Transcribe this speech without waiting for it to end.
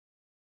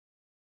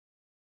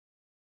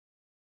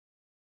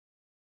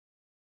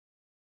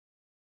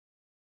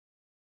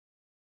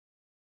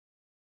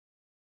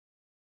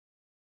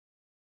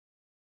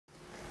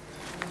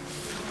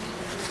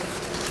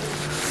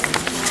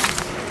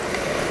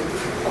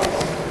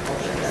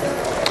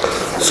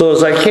So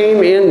as I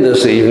came in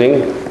this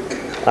evening,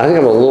 I think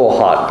I'm a little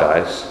hot,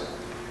 guys.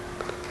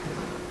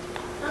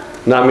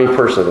 Not me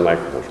personally, the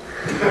microphone.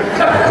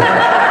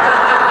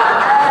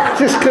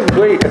 Just couldn't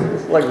wait.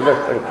 Like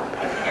nothing.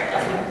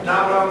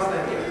 Not what I was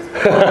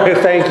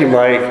thinking. Thank you,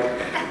 Mike.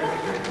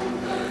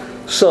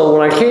 So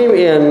when I came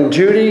in,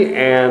 Judy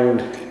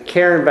and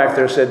Karen back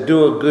there said,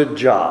 do a good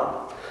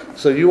job.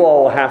 So you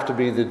all will have to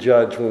be the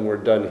judge when we're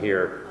done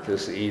here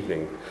this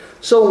evening.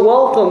 So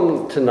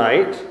welcome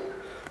tonight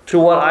to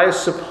what I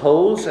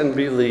suppose and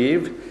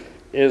believe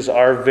is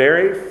our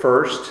very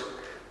first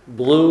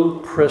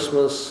Blue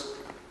Christmas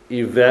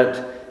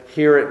event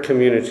here at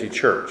Community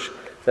Church.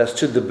 That's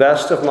to the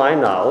best of my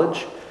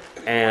knowledge,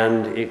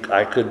 and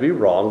I could be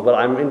wrong, but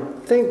I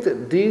think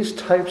that these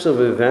types of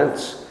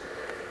events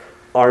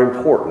are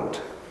important.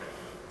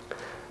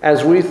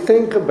 As we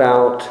think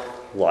about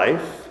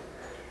life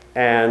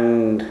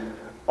and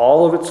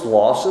all of its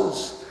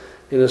losses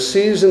in a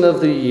season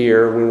of the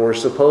year when we're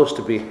supposed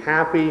to be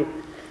happy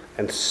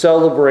and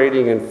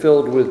celebrating and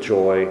filled with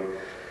joy,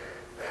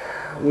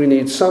 we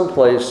need some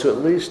place to at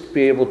least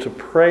be able to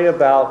pray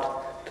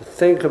about, to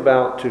think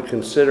about, to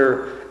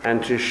consider,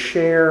 and to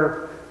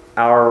share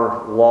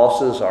our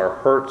losses, our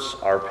hurts,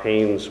 our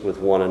pains with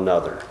one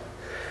another.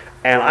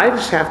 And I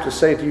just have to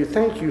say to you,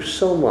 thank you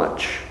so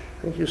much.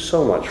 Thank you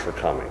so much for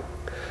coming.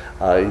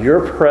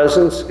 Your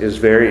presence is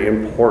very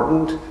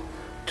important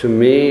to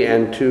me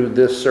and to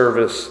this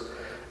service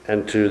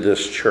and to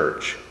this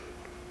church.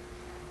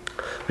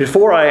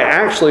 Before I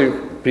actually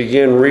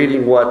begin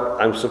reading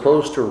what I'm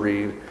supposed to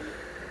read,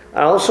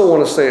 I also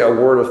want to say a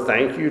word of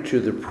thank you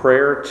to the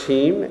prayer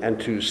team and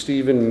to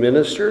Stephen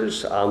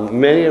ministers,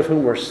 many of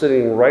whom are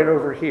sitting right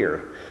over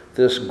here.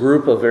 This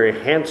group of very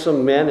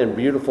handsome men and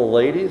beautiful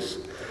ladies,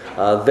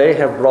 they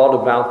have brought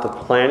about the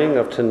planning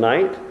of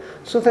tonight,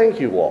 so thank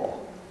you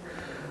all.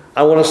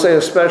 I want to say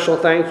a special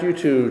thank you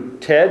to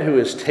Ted, who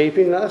is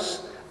taping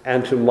us,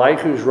 and to Mike,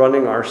 who's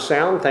running our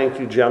sound. Thank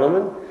you,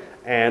 gentlemen.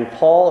 And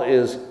Paul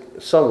is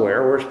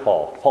somewhere. Where's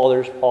Paul? Paul,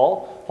 there's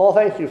Paul. Paul,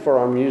 thank you for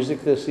our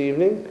music this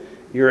evening.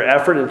 Your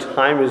effort and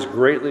time is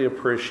greatly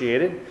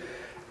appreciated.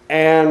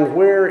 And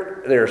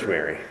there's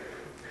Mary.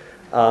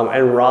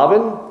 And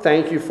Robin,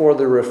 thank you for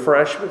the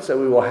refreshments that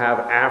we will have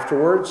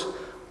afterwards.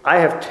 I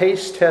have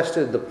taste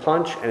tested the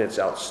punch and it's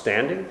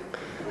outstanding.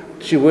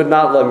 She would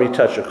not let me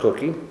touch a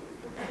cookie.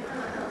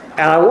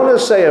 And I want to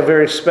say a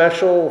very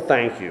special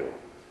thank you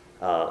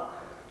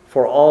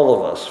for all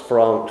of us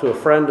to a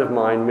friend of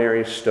mine,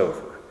 Mary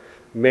Stover.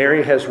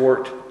 Mary has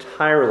worked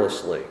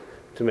tirelessly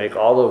to make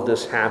all of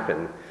this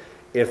happen.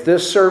 If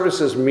this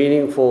service is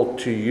meaningful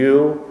to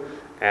you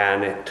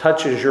and it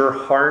touches your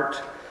heart,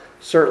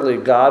 certainly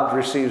God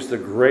receives the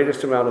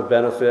greatest amount of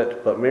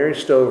benefit, but Mary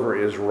Stover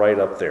is right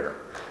up there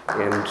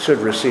and should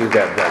receive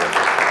that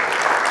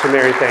benefit. So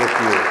Mary, thank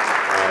you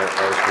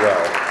as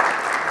well.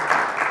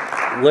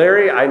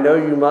 Larry, I know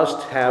you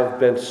must have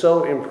been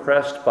so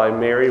impressed by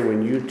Mary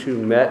when you two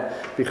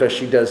met because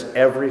she does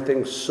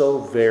everything so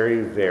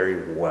very,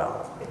 very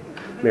well.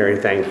 Mary,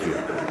 thank you.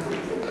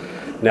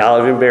 Now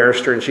I've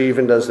embarrassed her and she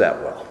even does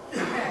that well.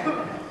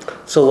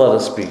 So let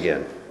us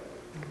begin.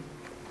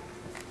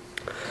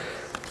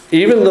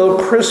 Even though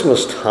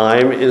Christmas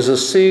time is a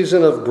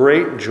season of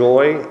great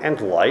joy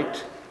and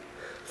light,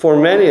 for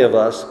many of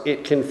us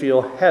it can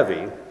feel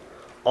heavy,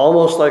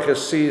 almost like a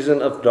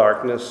season of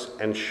darkness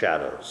and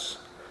shadows.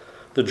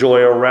 The joy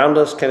around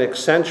us can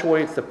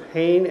accentuate the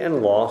pain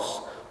and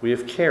loss we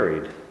have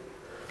carried.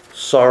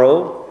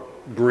 Sorrow,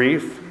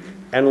 grief,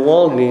 and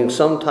longing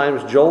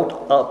sometimes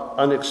jolt up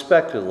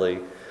unexpectedly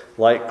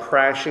like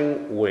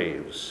crashing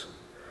waves.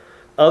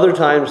 Other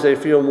times they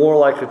feel more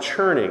like a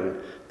churning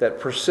that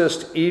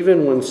persists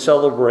even when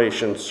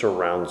celebration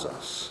surrounds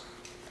us.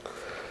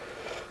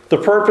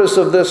 The purpose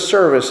of this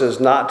service is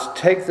not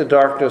to take the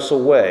darkness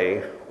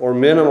away or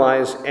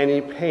minimize any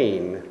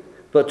pain,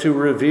 but to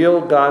reveal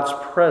God's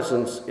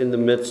presence in the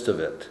midst of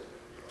it.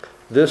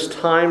 This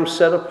time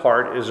set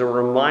apart is a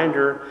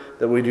reminder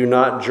that we do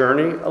not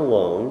journey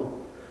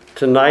alone.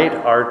 Tonight,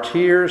 our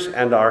tears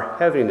and our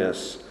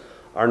heaviness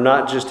are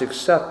not just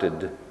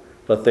accepted,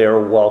 but they are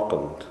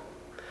welcomed.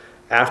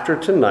 After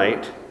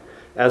tonight,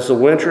 as the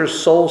winter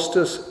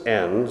solstice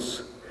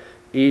ends,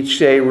 each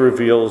day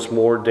reveals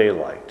more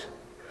daylight.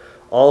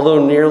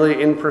 Although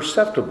nearly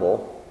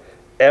imperceptible,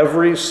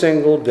 every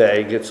single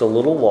day gets a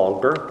little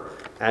longer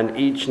and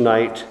each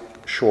night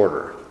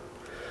shorter.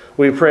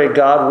 We pray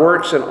God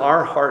works in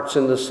our hearts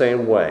in the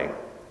same way,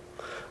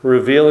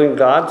 revealing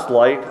God's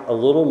light a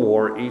little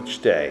more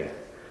each day,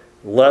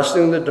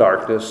 lessening the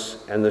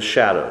darkness and the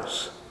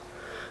shadows.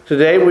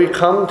 Today we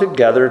come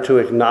together to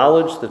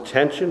acknowledge the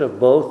tension of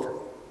both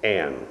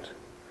and.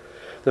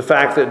 The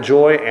fact that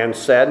joy and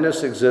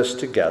sadness exist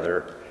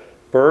together,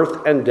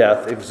 birth and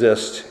death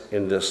exist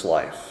in this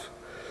life.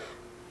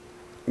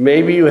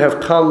 Maybe you have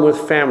come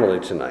with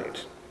family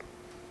tonight.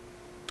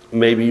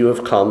 Maybe you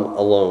have come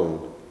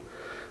alone.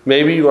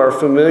 Maybe you are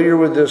familiar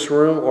with this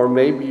room, or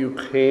maybe you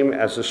came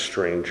as a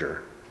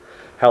stranger.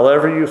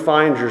 However you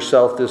find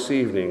yourself this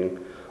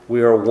evening,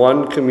 We are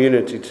one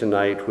community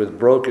tonight with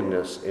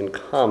brokenness in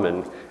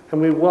common, and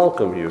we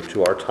welcome you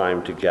to our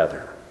time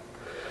together.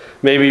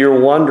 Maybe you're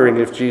wondering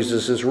if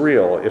Jesus is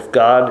real, if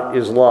God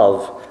is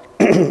love,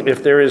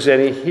 if there is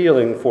any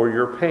healing for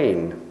your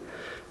pain.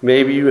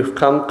 Maybe you have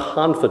come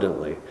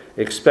confidently,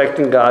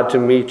 expecting God to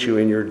meet you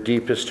in your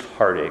deepest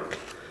heartache.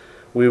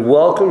 We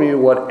welcome you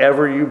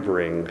whatever you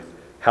bring,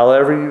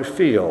 however you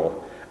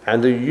feel,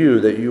 and the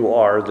you that you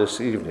are this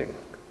evening.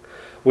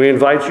 We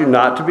invite you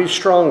not to be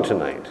strong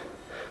tonight,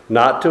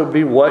 not to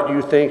be what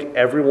you think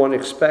everyone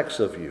expects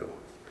of you.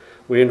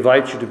 We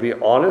invite you to be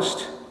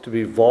honest, to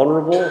be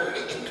vulnerable,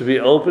 to be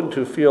open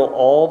to feel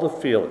all the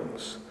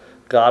feelings.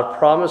 God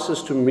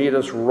promises to meet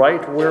us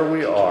right where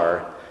we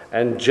are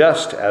and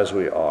just as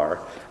we are,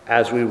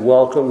 as we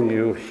welcome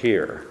you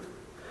here.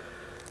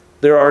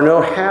 There are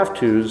no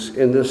have-tos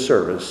in this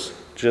service,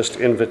 just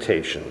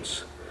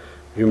invitations.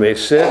 You may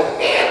sit,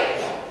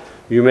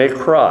 you may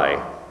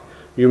cry,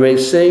 you may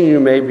sing,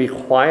 you may be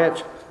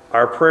quiet.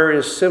 Our prayer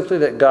is simply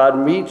that God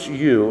meets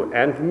you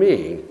and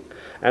me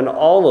and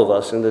all of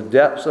us in the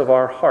depths of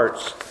our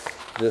hearts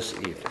this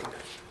evening.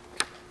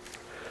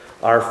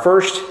 Our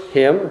first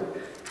hymn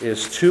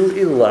is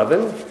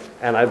 211,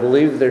 and I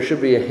believe there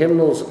should be a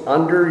hymnals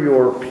under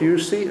your pew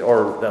seat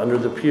or under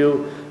the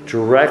pew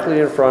directly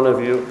in front of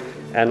you.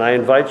 And I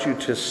invite you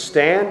to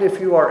stand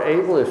if you are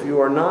able. If you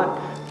are not,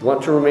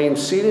 want to remain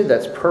seated,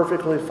 that's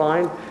perfectly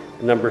fine.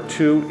 Number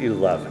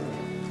 211.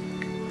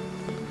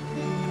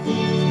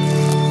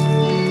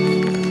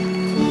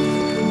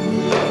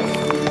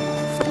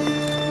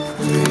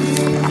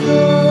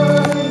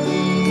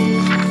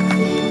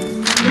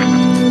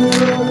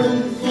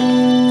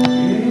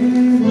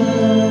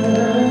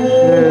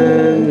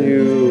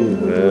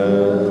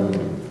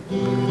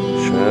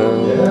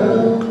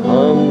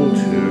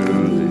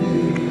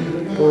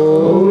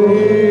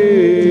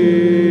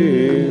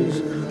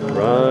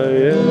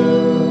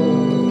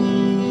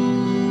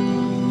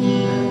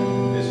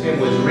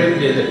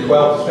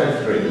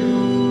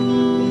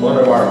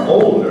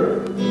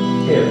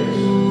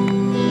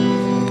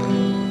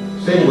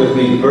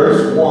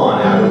 Verse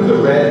 1 out of the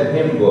red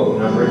hymn book,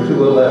 number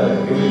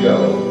 211. Here we go.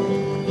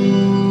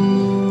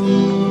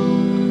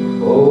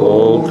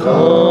 Oh,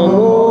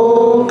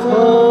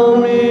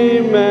 come,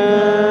 Emmanuel,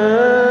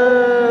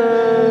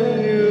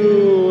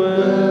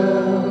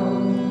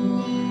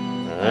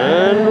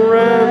 and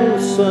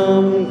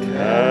ransom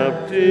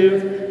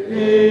captive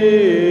Israel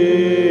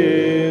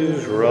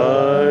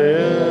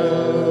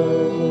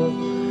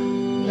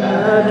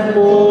that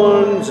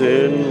mourns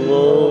in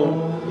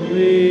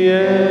lonely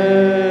exile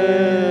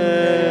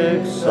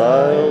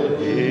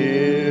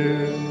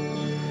here,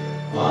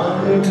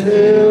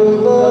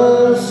 until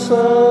the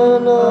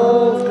Son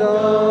of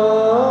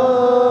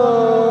God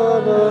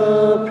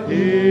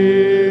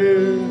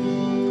appear.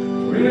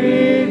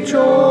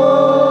 Rejoice,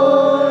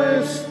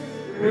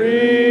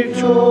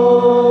 rejoice,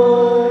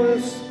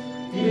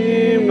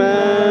 Emmanuel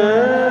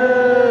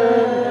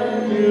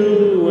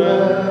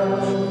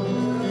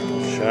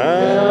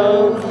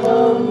shall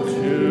come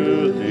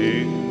to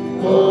thee,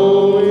 O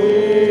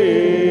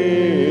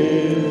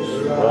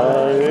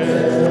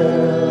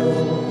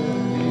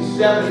These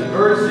 7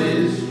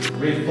 verses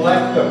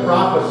reflect the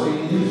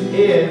prophecies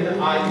in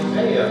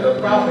Isaiah, the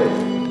prophet,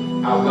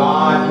 how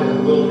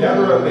God will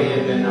never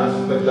abandon us,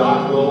 but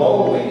God will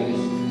always,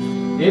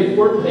 if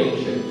we're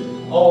patient,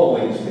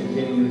 always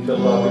continue to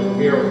love and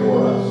care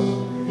for us.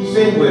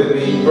 Sing with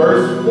me,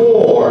 verse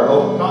 4,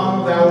 O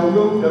come thou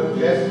root of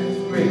Jesse's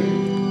tree.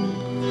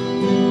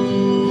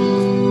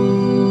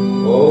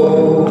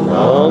 O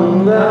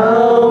come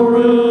thou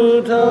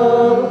root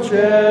of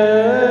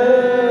Jesse's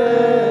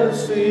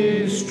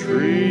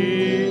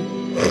tree,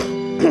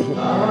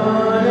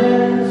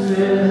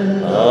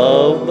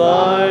 of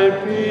thy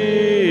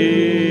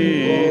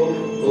people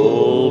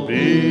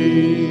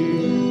be,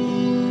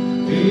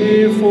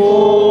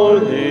 before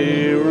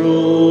thee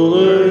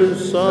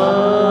rulers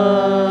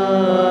silent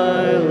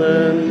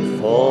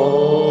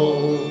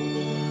fall,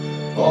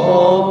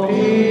 all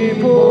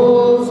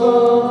peoples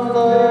of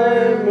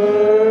thy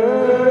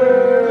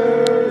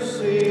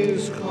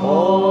mercies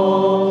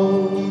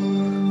call.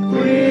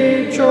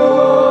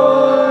 Rejoice,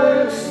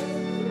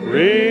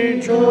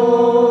 rejoice,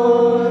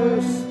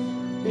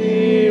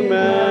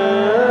 Emmanuel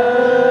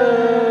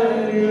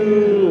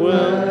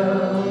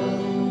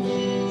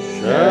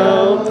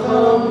shall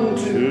come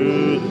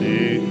to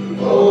thee,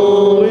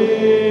 O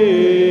Israel.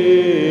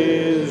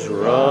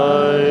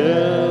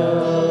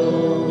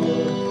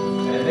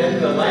 And then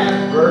the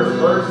last verse,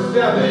 verse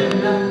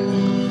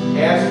 7,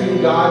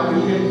 asking God to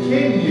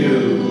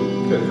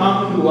continue to come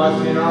to us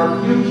in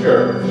our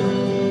future.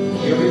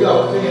 Here we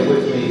go, sing it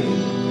with me.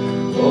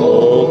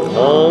 Oh,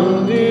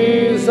 come,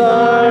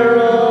 desire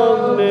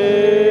of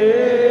nations,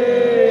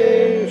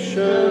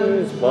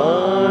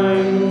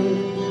 bind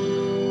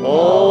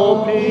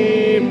all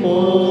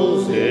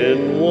peoples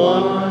in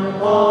one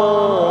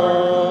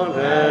heart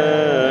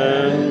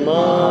and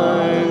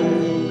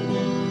mind.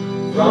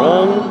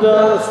 From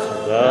dust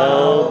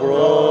thou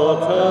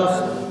brought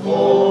us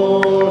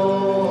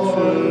forth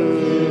to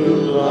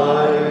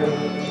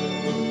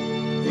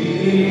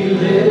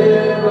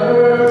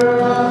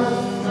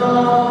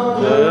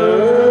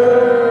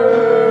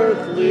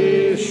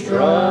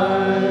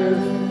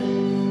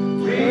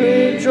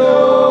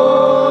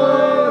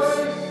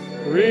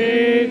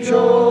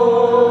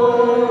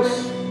Rejoice,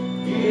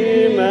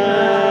 Emmanuel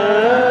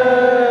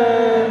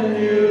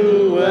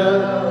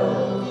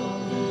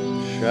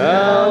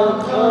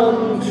shall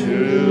come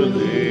to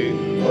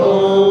thee,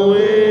 O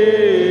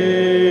Israel.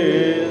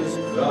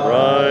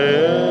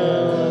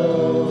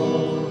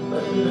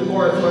 Let's do the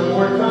chorus one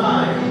more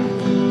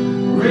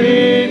time.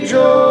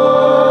 Rejoice,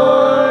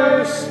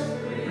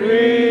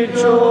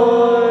 rejoice,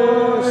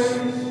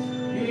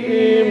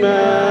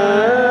 Emmanuel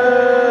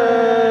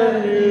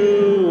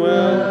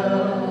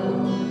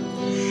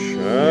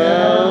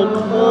shall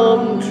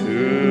come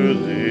to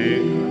thee,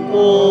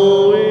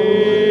 O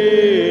Israel.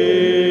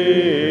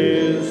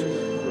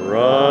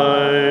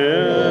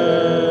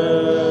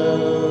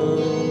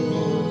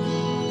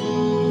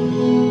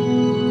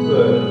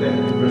 Good. Thank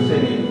you for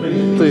singing.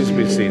 Please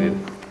be seated.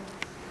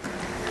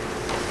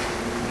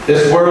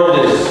 This world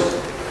is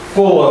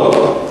full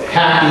of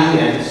happy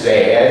and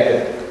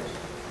sad,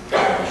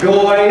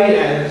 joy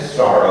and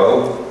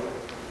sorrow,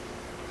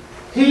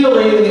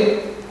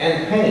 healing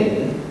and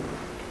pain.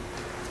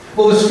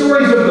 Well, the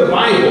stories of the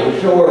Bible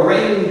show a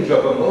range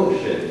of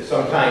emotions,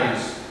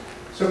 sometimes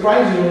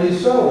surprisingly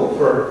so,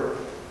 for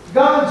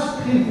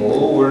God's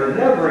people were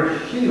never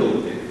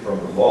shielded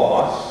from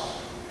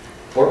loss,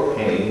 or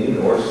pain,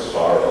 or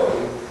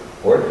sorrow,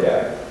 or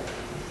death.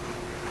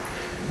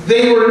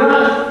 They were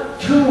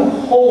not too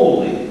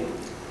holy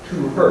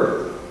to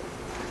hurt,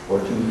 or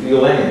to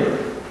feel anger,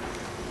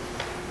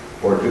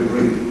 or to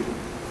grieve.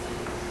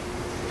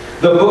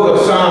 The book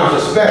of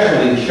Psalms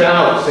especially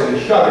shouts and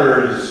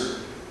shudders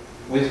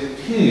with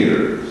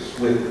tears,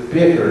 with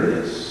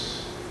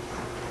bitterness,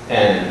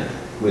 and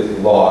with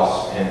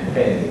loss and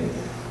pain.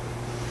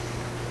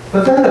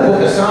 But then the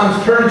book of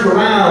Psalms turns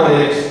around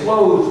and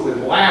explodes with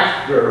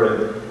laughter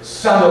and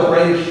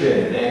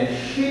celebration and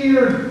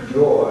sheer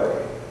joy.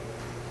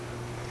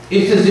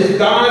 It's as if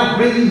God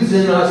breathes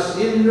in us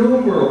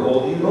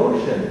innumerable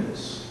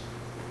emotions,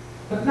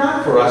 but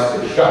not for us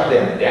to shut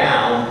them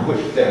down,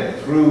 push them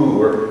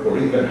through, or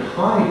even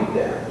hide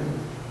them.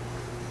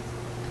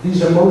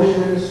 These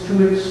emotions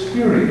to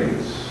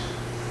experience.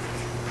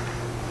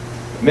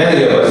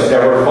 Many of us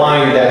never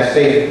find that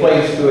safe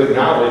place to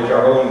acknowledge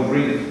our own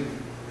grief,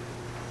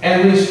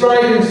 and we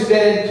strive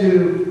instead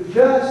to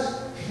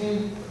just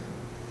keep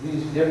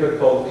these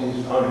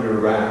difficulties under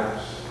wraps.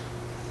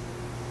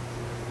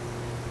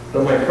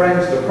 But my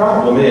friends, the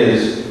problem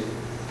is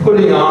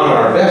putting on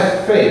our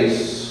best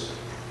face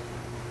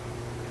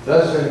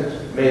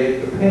doesn't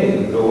make the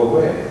pain go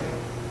away.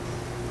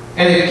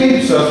 And it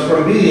keeps us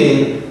from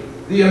being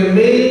the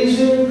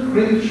amazing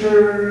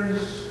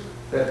creatures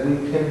that we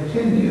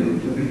continue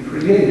to be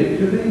created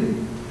to be.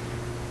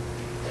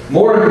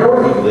 More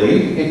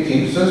importantly, it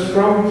keeps us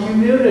from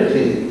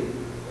community,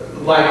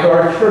 like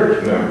our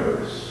church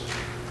members,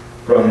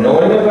 from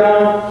knowing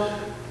about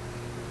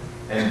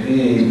and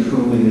being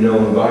truly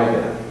known by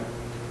them.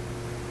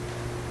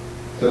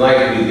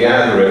 Tonight we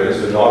gather at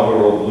this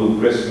inaugural Blue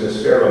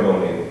Christmas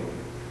ceremony.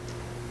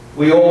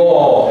 We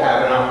all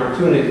have an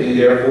opportunity,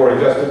 therefore,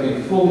 just to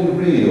be fully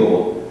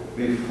real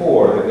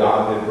before the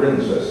God that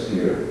brings us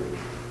here.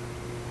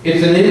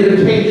 It's an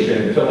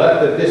invitation to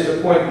let the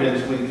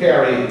disappointments we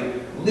carry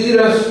lead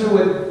us to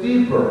a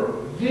deeper,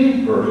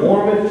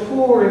 more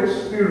mature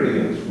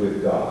experience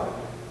with God.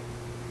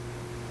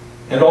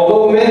 And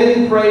although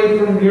many pray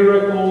for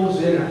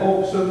miracles in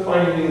hopes of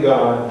finding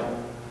God,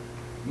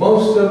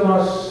 most of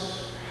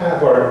us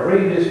have our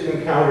greatest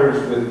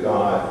encounters with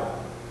God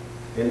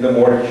in the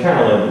more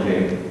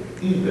challenging,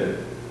 even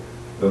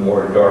the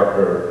more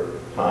darker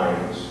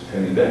times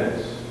and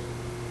events.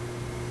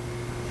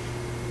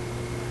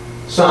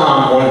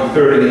 Psalm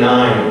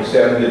 139,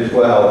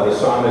 7-12, the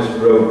psalmist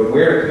wrote,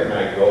 "Where can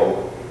I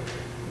go?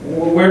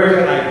 Where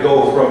can I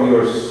go from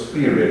your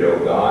spirit, O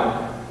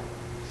God?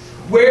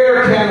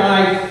 Where can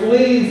I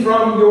flee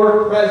from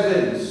your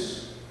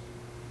presence?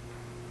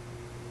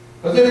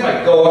 Because if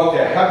I go up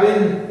to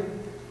heaven,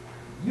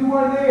 you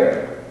are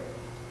there.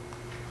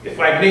 If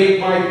I make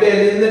my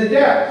bed in the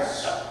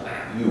depths,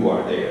 you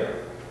are there.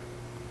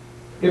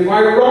 If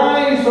I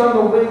rise on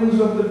the wings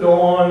of the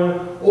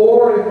dawn,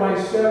 or if I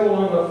settle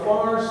on the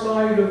far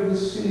side of the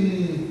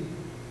sea,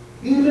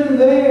 even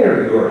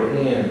there your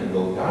hand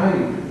will guide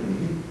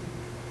me.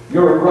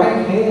 Your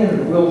right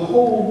hand will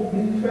hold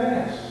me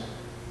fast.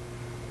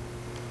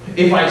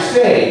 If I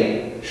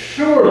say,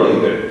 surely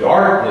the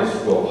darkness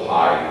will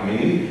hide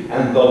me,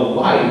 and the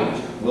light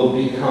will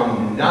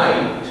become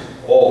night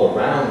all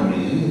around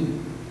me,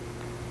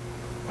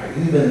 why,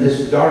 even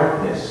this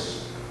darkness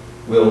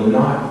will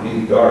not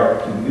be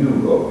dark to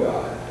you, O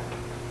God.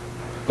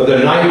 For the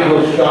night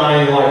will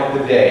shine like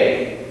the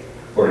day,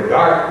 for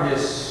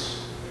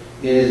darkness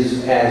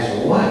is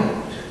as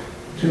light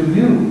to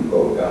you,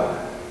 O God.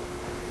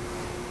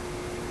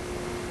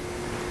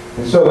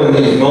 And so in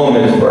these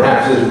moments,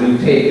 perhaps as we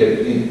take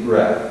a deep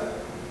breath,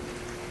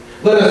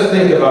 let us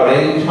think about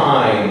any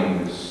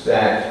times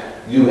that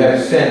you have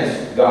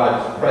sensed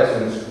God's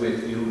presence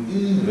with you,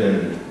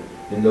 even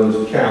in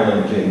those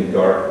challenging,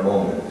 dark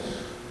moments.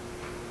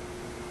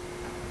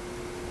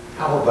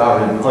 How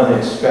about an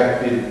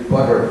unexpected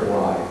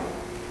butterfly?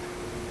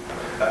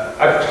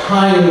 A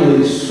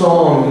timely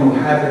song you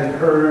haven't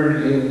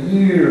heard in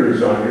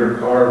years on your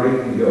car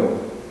radio?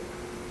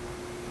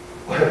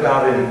 What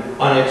about an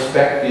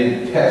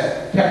unexpected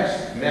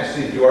text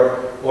message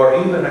or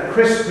even a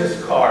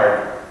Christmas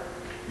card?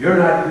 You're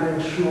not even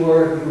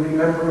sure you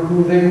remember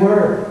who they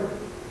were.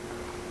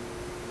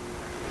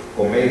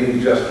 Or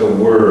maybe just a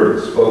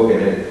word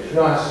spoken at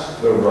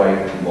just the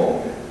right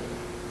moment.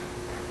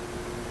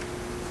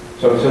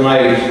 So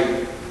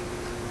tonight,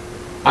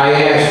 I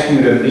ask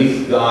you to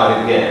meet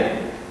God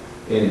again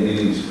in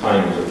these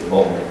kinds of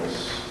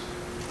moments.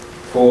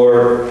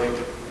 For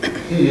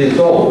He is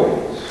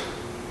always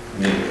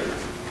near,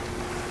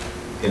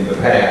 in the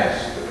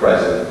past, the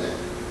present,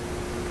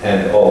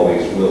 and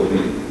always will be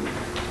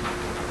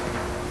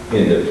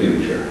in the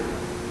future.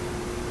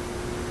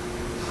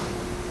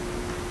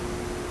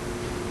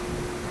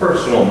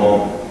 Personal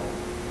moment.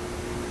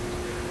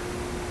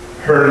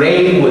 Her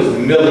name was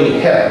Millie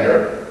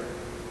Hebner,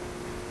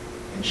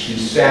 and she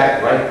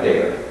sat right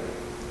there,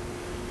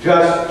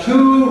 just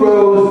 2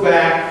 rows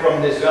back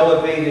from this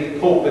elevated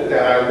pulpit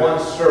that I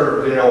once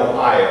served in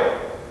Ohio.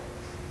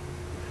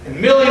 And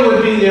Millie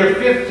would be there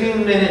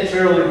 15 minutes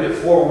early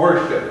before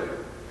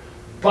worship,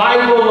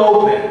 Bible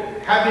open,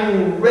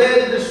 having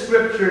read the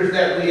scriptures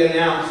that we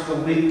announced the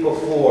week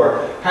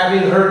before,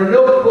 having her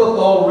notebook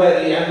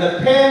already and the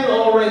pen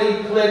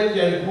already clicked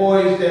and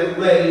poised and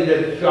ready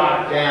to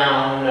jot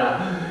down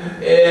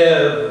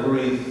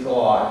every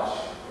thought,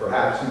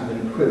 perhaps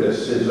even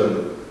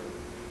criticism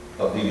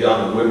of the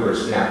young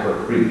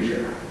whippersnapper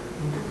preacher.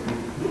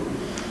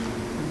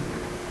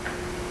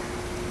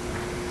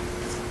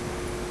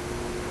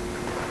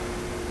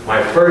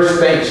 My first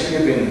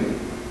Thanksgiving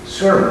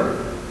sermon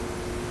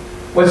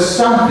was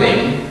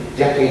something,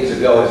 decades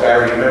ago as I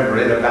remember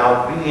it,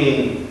 about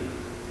being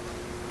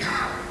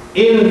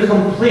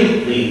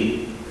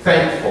incompletely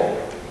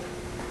thankful.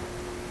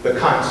 The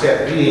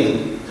concept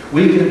being,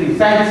 we can be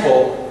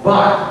thankful,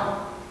 but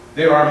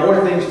there are more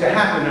things to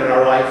happen in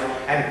our life,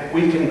 and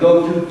we can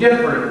go to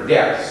different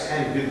depths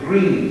and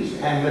degrees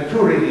and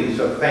maturities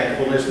of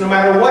thankfulness, no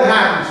matter what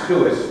happens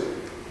to us.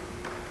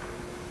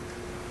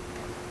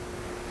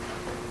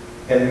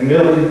 And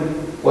Millie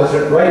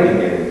wasn't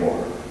writing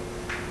anymore.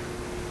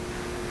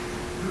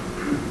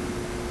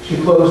 She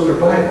closed her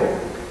Bible,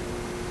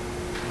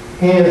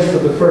 hands for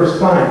the first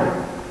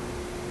time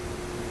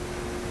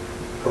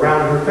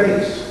around her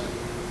face.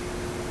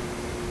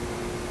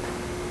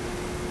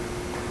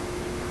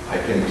 I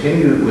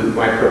continued with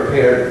my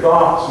prepared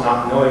thoughts,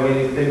 not knowing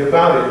anything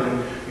about it,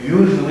 and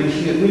usually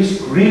she at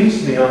least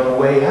greets me on the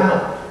way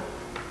out.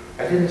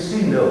 I didn't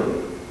see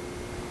Millie.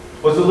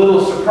 Was a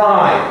little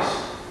surprised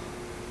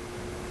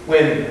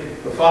when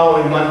the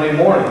following Monday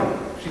morning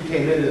she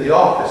came into the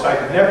office.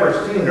 I'd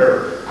never seen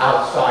her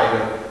outside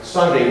of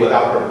Sunday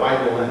without her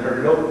Bible and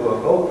her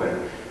notebook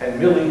open. And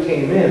Millie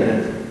came in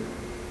and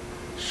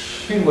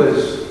she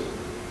was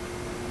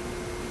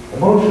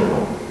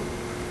emotional.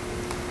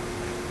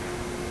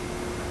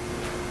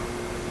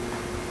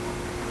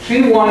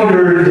 She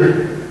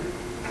wondered,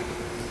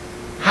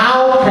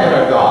 how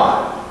can a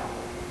God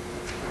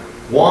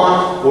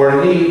want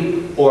or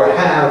need or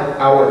have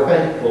our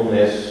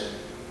thankfulness?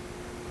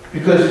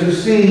 Because you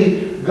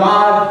see,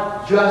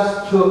 God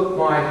just took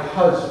my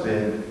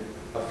husband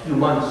a few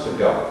months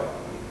ago.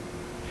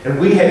 And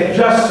we had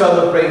just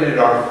celebrated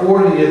our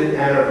 40th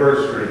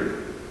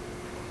anniversary.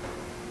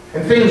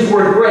 And things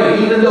were great,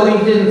 even though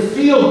he didn't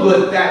feel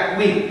good that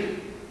week.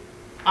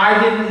 I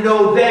didn't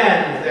know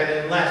then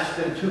that in less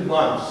than 2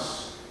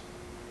 months,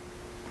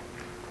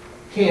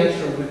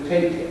 cancer would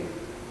take him.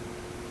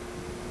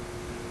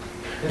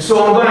 And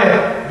so I'm going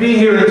to be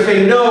here and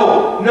say,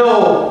 no,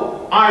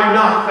 I'm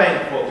not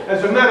thankful.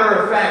 As a matter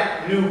of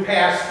fact, new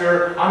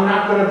pastor, I'm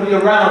not going to be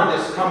around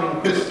this coming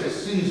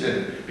Christmas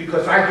season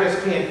because I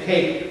just can't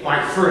take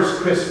my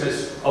first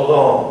Christmas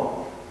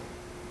alone.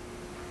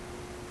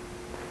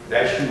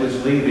 As she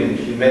was leaving,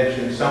 she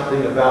mentioned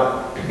something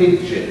about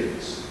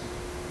pigeons.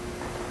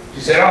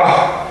 She said,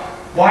 oh,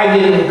 why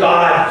didn't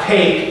God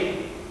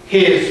take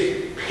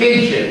his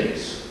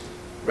pigeons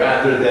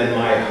rather than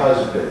my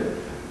husband?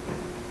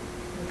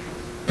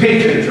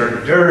 Pigeons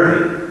are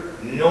dirty,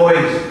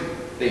 noisy.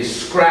 They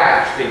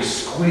scratch, they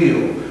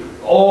squeal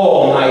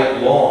all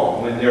night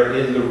long when they're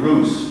in the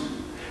roost.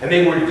 And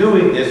they were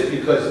doing this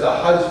because the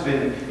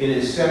husband in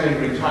his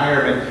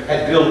semi-retirement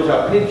had built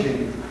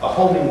a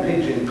homing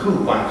pigeon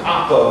coop on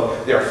top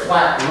of their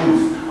flat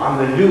roof on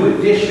the new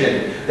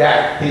addition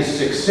that his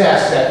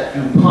success at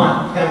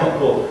DuPont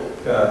Chemical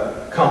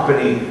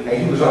Company,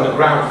 and he was on the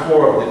ground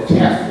floor of the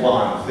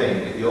Teflon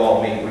thing that you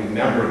all may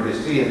remember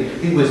to see. And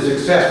he was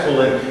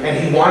successful and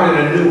he wanted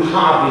a new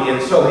hobby,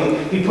 and so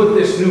he put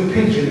this new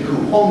pigeon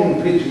coop,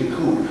 homing pigeon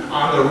coop,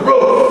 on the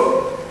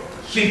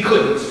roof. She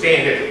couldn't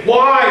stand it.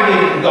 Why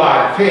didn't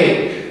God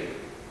take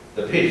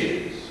the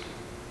pigeons?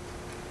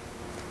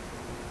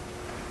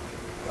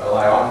 Well,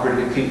 I offered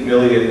to keep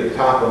Millie at the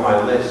top of my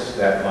list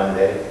that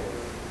Monday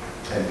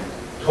and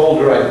told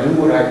her I'd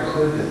do what I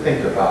could to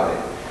think about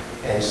it.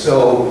 And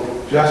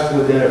so just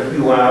within a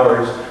few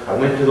hours, I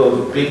went to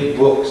those big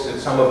books that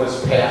some of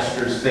us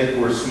pastors think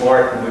we're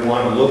smart and we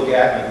want to look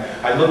at.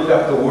 And I looked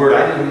up the word.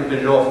 I didn't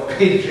even know if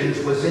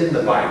pigeons was in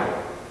the Bible.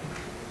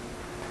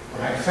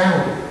 But I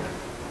found it.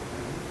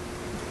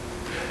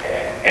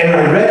 And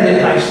I read it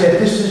and I said,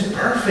 this is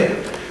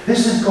perfect.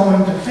 This is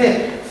going to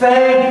fit.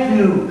 Thank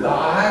you,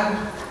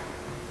 God.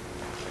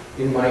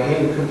 In my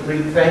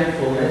incomplete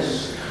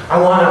thankfulness,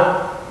 I want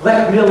to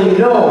let Millie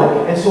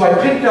know. And so I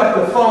picked up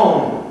the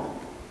phone.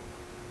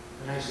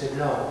 And I said,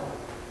 no.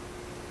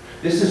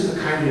 This is the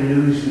kind of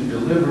news you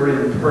deliver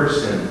in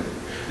person.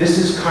 This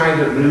is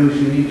kind of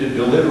news you need to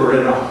deliver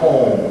in a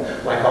home,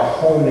 like a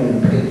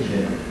homing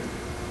pigeon.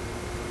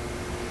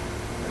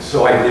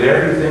 So I did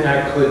everything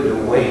I could to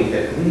wait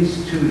at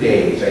least 2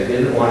 days. I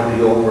didn't want to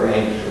be over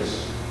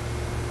anxious.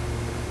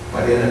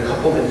 But in a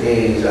couple of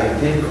days, I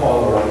did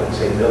call her up and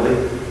say,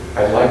 Millie,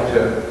 I'd like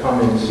to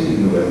come and see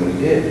you, and we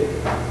did.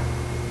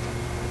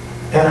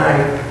 And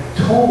I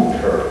told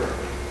her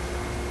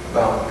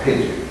about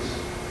pigeons.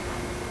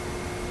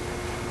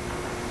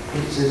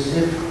 It's as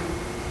if,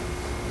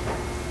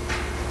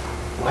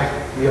 like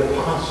the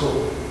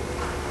apostle,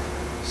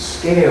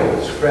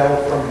 scales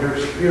fell from her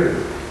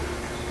spirit.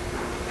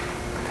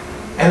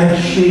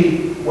 And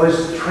she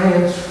was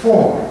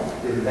transformed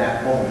in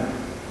that moment.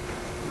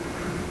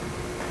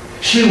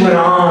 She went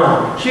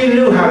on. She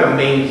knew how to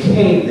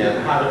maintain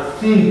them, how to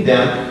feed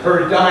them.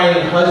 Her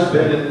dying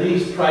husband at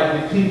least tried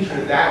to teach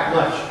her that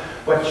much.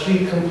 But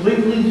she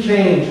completely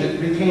changed.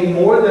 It became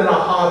more than a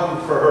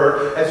hobby for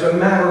her. As a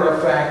matter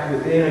of fact,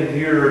 within a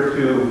year or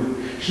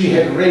two, she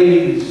had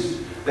raised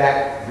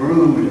that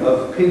brood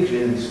of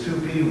pigeons to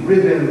be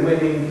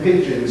ribbon-winning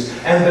pigeons.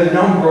 And the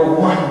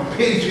 #1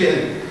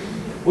 pigeon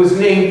was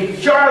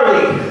named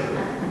Charlie,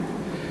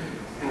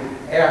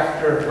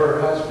 after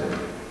her husband.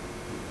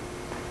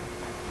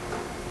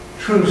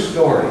 True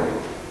story.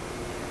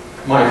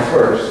 My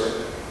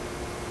first,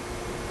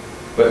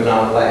 but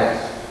not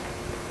last,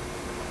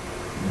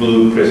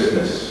 Blue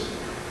Christmas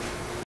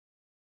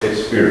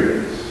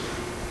experience.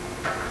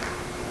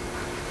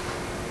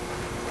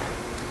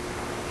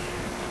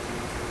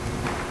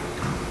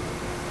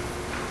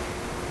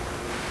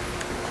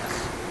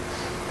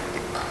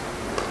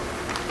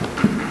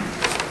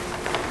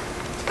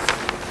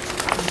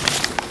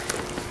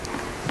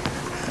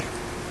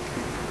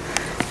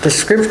 The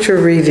scripture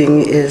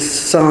reading is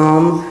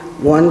Psalm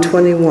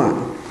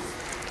 121.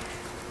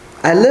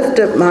 I lift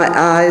up my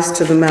eyes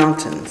to the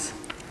mountains.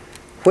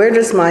 Where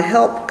does my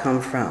help come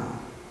from?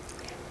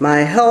 My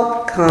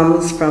help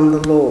comes from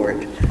the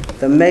Lord,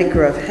 the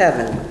maker of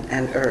heaven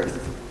and earth.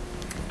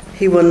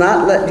 He will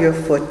not let your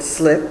foot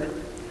slip.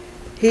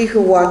 He who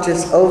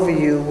watches over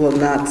you will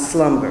not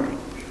slumber.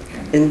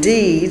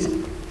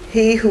 Indeed,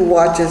 he who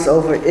watches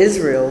over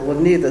Israel will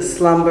neither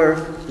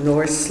slumber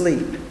nor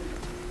sleep.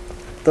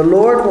 The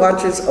Lord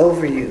watches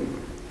over you.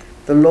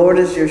 The Lord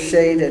is your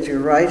shade at your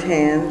right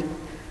hand.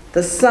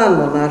 The sun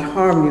will not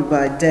harm you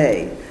by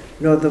day,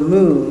 nor the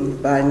moon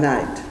by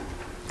night.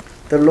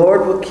 The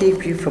Lord will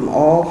keep you from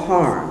all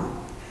harm.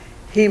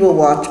 He will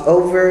watch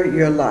over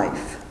your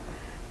life.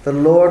 The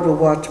Lord will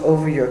watch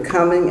over your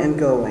coming and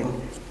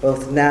going,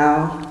 both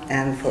now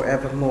and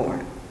forevermore.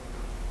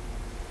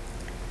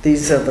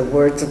 These are the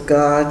words of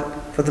God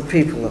for the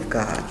people of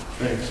God.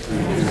 Thanks be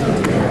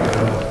to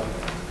God.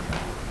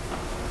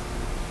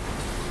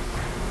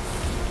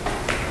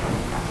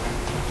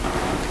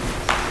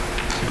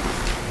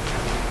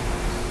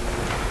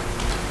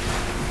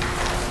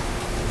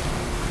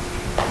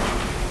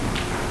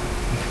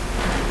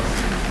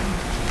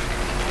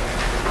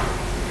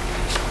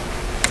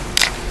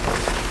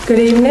 Good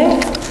evening.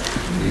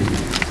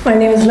 My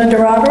name is Linda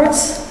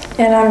Roberts,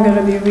 and I'm going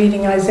to be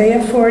reading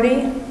Isaiah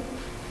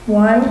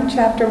 41,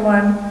 chapter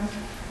 1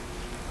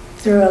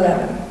 through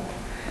 11.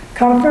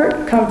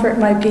 Comfort, comfort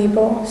my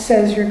people,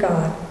 says your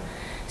God.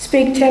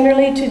 Speak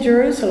tenderly to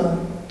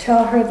Jerusalem.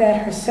 Tell her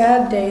that her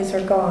sad days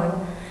are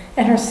gone,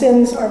 and her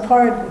sins are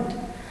pardoned.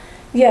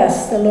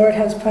 Yes, the Lord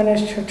has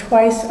punished her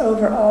twice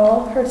over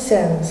all her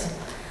sins.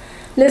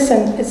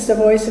 Listen, it's the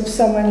voice of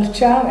someone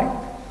shouting.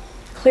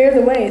 Clear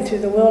the way through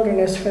the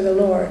wilderness for the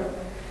Lord.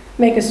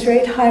 Make a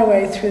straight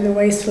highway through the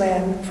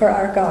wasteland for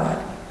our God.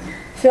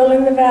 Fill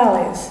in the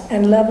valleys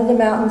and level the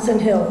mountains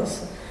and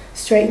hills.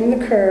 Straighten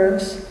the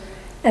curves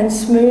and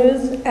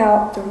smooth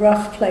out the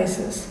rough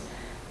places.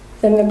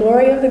 Then the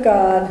glory of the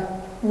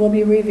God will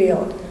be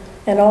revealed,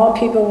 and all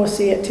people will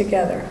see it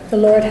together. The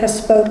Lord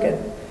has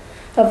spoken.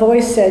 A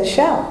voice said,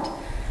 shout.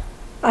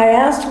 I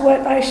asked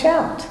what I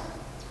shout.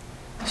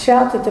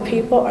 Shout that the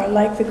people are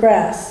like the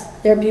grass.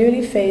 Their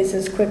beauty fades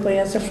as quickly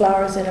as the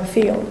flowers in a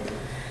field.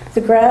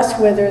 The grass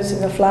withers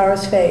and the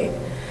flowers fade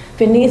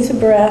beneath the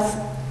breath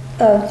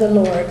of the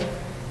Lord,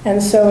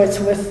 and so it's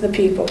with the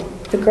people.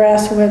 The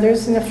grass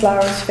withers and the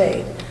flowers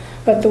fade,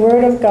 but the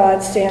word of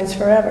God stands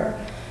forever.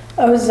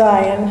 O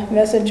Zion,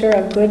 messenger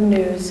of good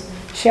news,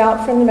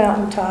 shout from the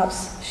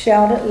mountaintops,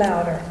 shout it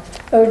louder.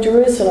 O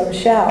Jerusalem,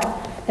 shout,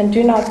 and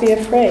do not be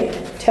afraid.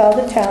 Tell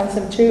the towns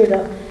of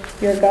Judah,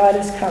 your God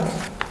is coming.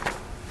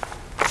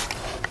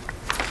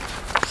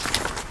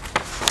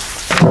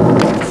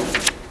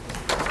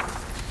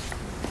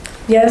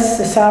 Yes,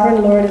 the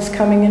sovereign Lord is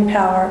coming in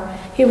power.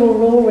 He will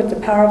rule with the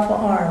powerful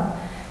arm.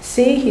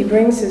 See, he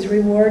brings his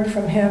reward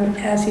from him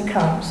as he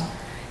comes.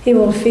 He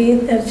will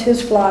feed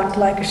his flock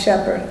like a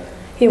shepherd.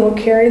 He will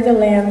carry the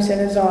lambs in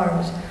his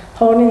arms,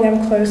 holding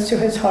them close to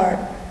his heart.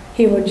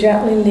 He will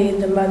gently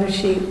lead the mother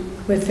sheep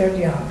with their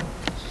young.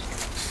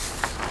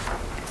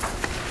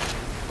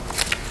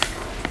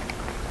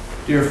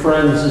 Dear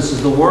friends, this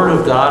is the word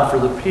of God for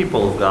the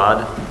people of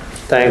God.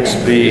 Thanks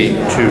be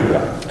to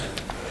God.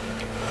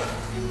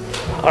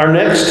 Our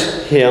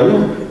next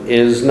hymn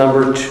is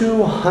number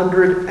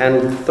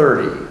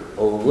 230,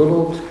 O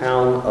Little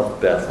Town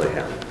of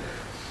Bethlehem.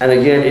 And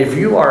again, if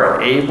you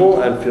are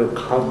able and feel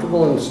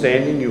comfortable in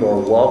standing, you are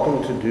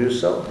welcome to do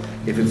so.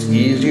 If it's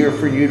easier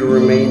for you to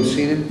remain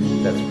seated,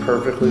 that's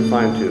perfectly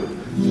fine too.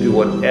 Do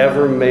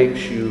whatever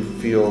makes you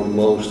feel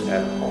most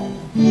at home.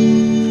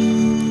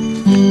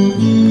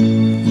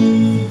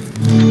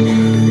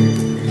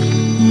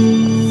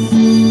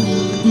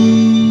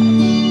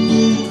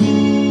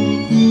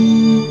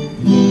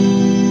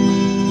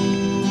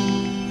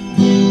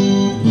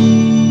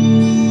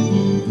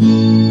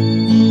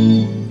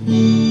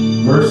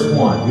 Verse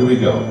 1, here we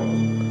go.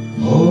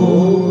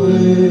 Oh,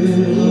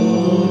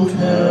 little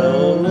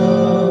town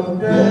of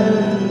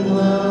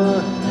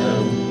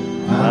Bethlehem,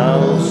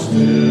 how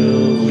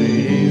still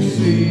we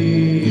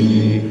see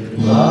thee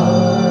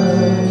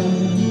lie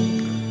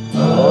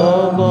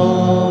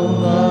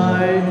above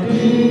thy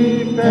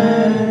deep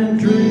and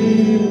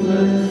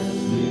dreamless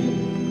sea.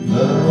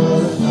 The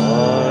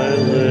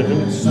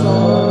silent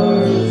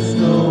stars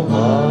go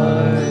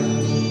by,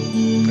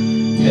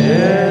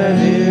 and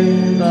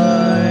in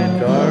thy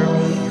dark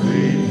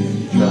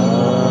streets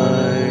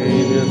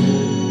shineth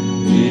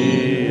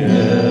the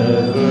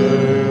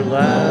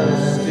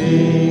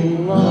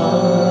everlasting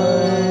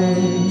light.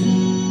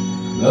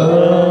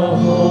 The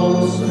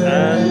hopes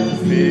and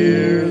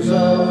fears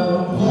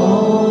of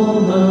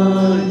all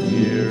the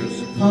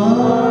years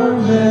are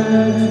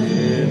met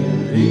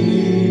in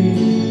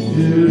thee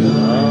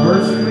tonight.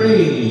 Verse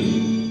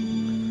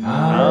 3.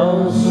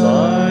 How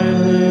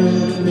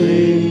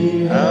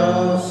silently,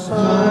 how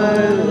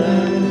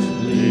silently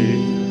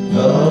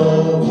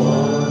the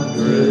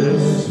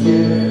wondrous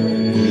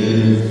gift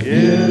is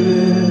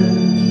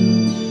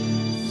given.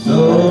 So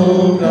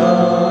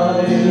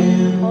God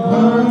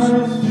imparts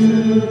to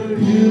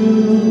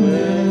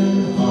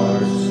human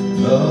hearts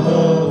the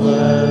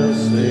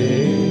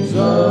blessings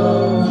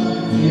of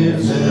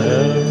his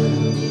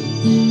heaven.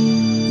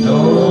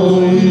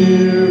 No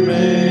ear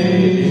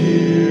may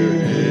hear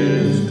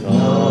his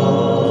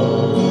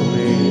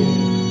coming,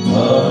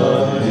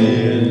 but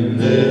in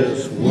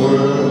this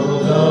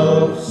world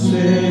of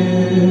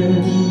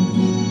sin,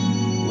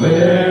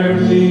 where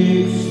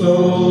meek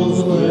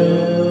souls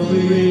will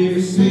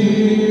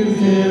receive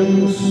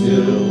him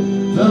still,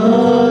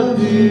 the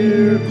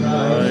dear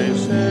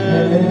Christ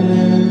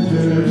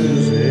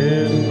enters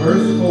in.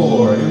 Verse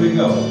 4, here we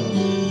go.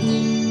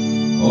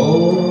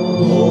 Oh,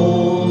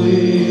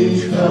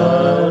 holy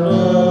child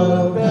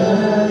of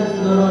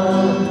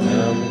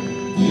Bethlehem,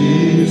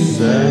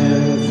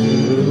 descend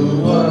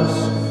to us,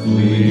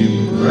 we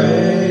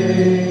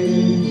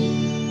pray.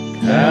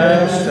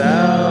 Cast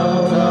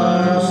out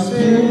our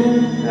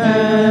sin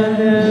and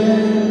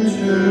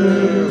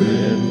enter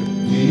in.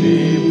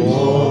 Be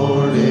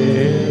born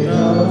in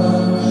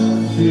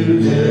us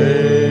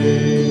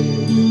today.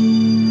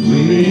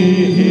 We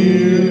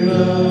hear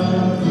the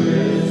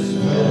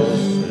Christmas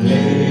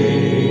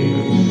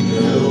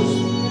angels,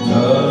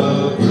 the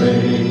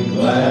great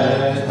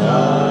glad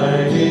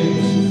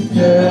tidings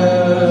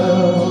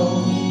tell.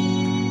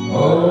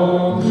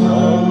 Oh,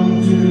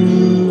 come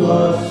to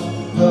us,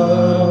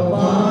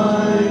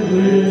 abide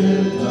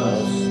with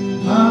us,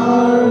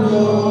 our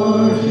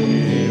Lord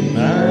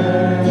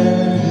Emmanuel.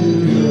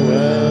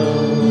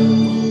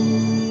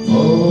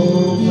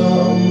 Oh,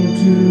 come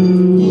to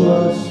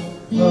us,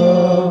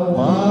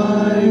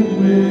 abide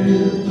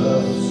with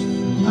us,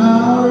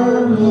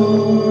 our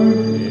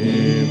Lord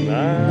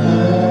Emmanuel.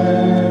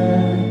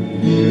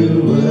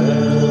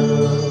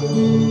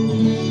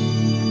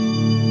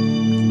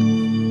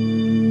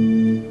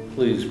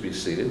 Please be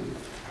seated.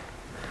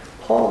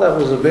 Paul, that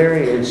was a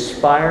very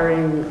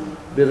inspiring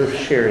bit of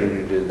sharing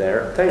you did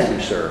there. Thank you,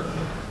 sir,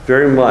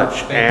 very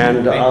much.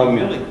 Thank you,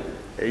 Billy.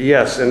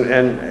 Yes,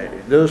 and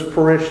those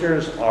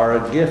parishioners are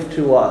a gift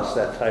to us,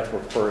 that type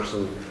of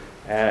person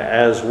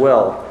as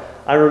well.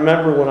 I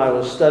remember when I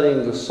was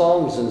studying the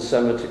Psalms in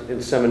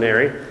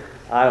seminary,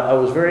 I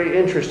was very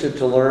interested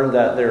to learn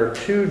that there are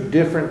two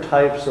different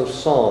types of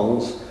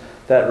songs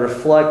that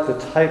reflect the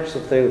types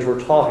of things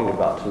we're talking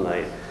about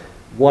tonight.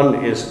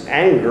 One is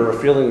anger, a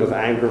feeling of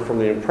anger from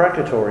the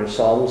imprecatory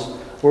Psalms,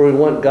 where we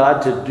want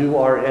God to do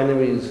our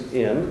enemies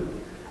in.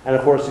 And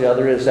of course the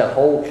other is that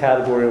whole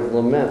category of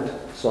lament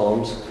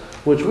Psalms,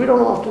 which we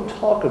don't often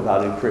talk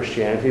about in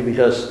Christianity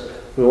because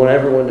we want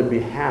everyone to be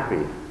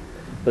happy.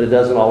 But it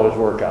doesn't always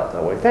work out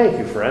that way. Thank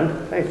you, friend.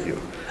 Thank you.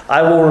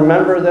 I will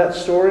remember that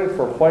story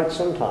for quite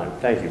some time.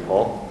 Thank you,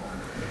 Paul.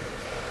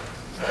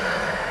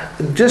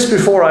 Just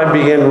before I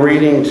begin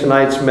reading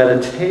tonight's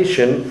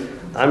meditation,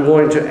 I'm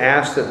going to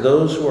ask that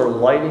those who are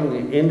lighting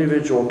the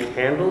individual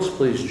candles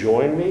please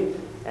join me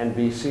and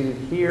be seated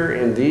here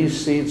in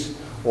these seats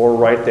or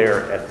right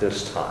there at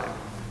this time.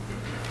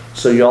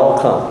 So y'all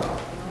come.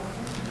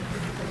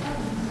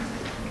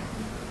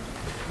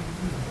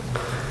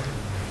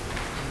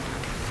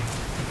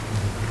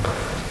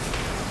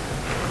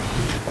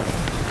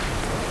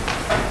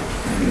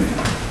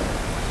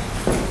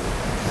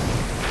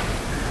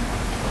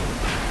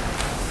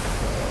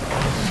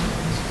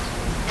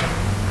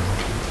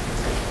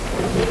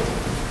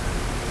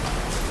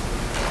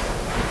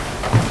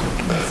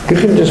 You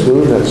can just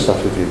move that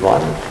stuff if you'd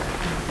like.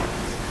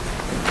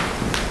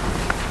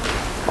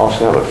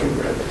 Also, have a few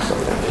bread and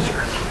stuff down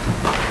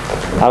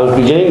here. I was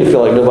beginning to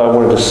feel like nobody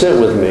wanted to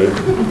sit with me,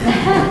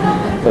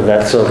 but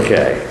that's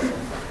okay.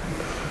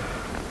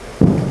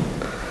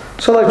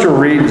 So I'd like to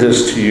read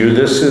this to you.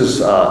 This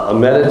is a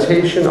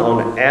meditation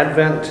on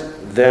Advent,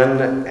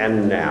 then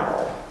and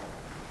now.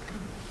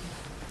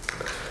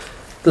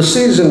 The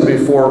season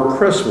before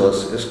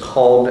Christmas is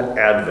called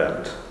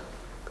Advent.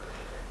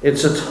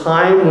 It's a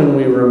time when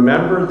we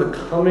remember the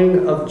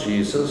coming of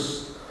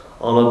Jesus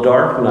on a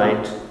dark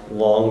night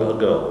long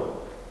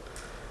ago.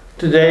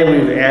 Today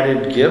we've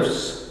added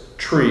gifts,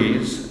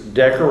 trees,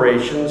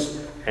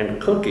 decorations, and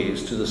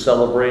cookies to the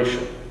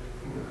celebration.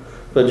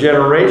 But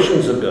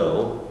generations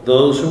ago,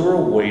 those who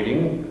were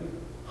waiting,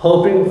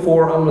 hoping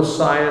for a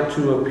Messiah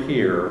to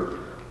appear,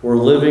 were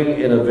living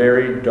in a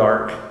very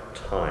dark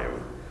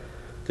time.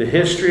 The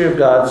history of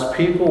God's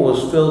people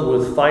was filled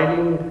with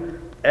fighting,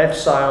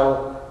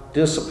 exile,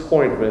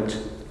 disappointment,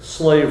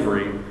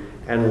 slavery,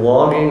 and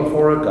longing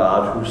for a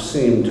God who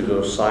seemed to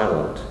go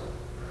silent.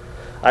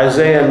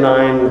 Isaiah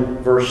 9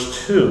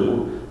 verse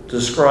 2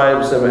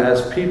 describes them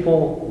as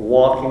people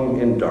walking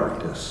in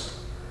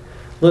darkness.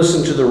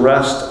 Listen to the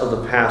rest of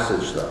the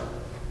passage though.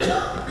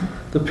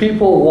 The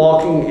people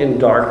walking in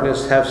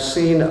darkness have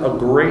seen a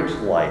great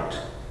light.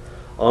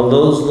 On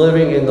those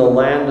living in the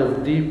land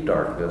of deep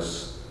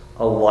darkness,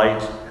 a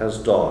light has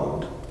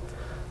dawned.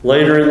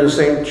 Later in the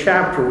same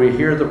chapter, we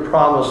hear the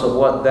promise of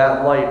what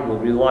that light will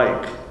be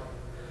like.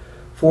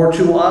 For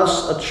to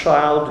us a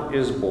child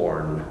is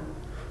born,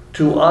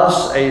 to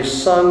us a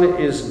son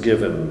is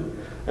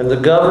given, and the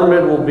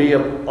government will be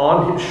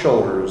on his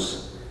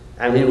shoulders,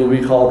 and he will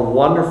be called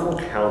Wonderful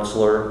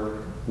Counselor,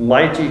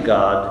 Mighty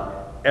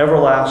God,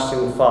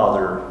 Everlasting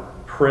Father,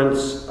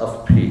 Prince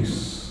of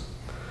Peace.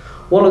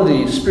 One of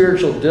the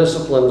spiritual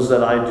disciplines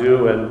that I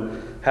do and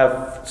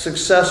have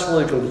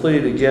successfully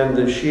completed again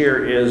this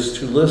year is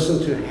to listen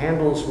to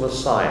Handel's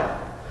Messiah.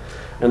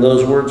 And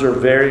those words are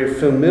very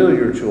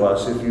familiar to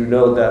us if you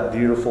know that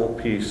beautiful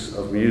piece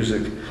of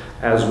music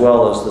as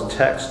well as the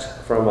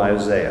text from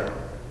Isaiah.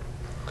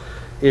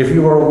 If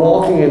you are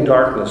walking in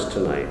darkness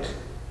tonight,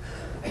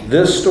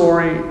 this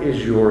story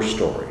is your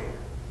story.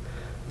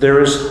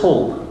 There is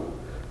hope.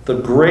 The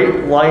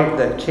great light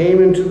that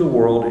came into the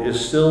world is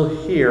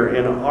still here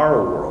in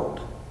our world.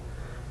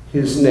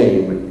 His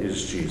name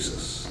is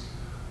Jesus.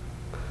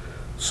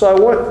 So I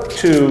want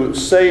to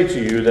say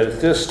to you that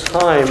at this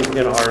time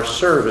in our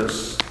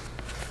service,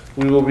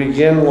 we will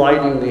begin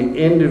lighting the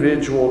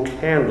individual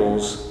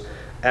candles,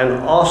 and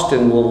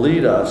Austin will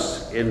lead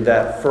us in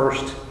that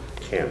first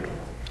candle.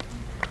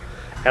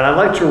 And I'd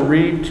like to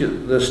read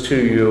this to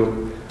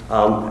you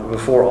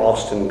before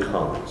Austin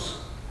comes.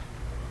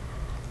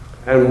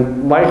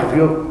 And Mike, if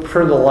you'll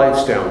turn the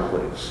lights down,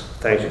 please.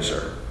 Thank you,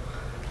 sir.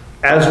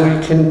 As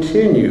we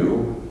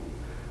continue,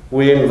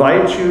 we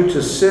invite you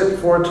to sit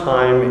for a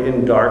time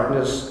in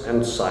darkness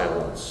and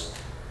silence.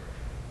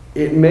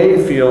 It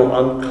may feel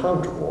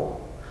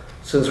uncomfortable,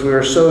 since we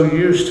are so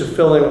used to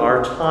filling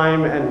our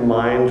time and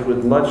mind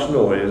with much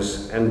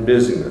noise and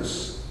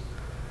busyness.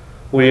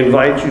 We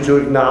invite you to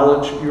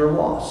acknowledge your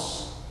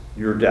loss,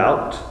 your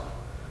doubt,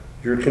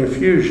 your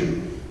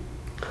confusion.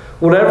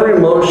 Whatever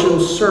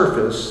emotions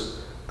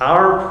surface,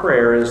 our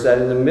prayer is that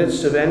in the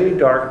midst of any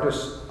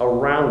darkness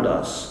around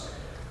us,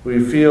 we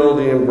feel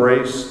the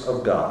embrace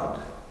of God,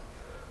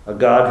 a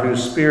God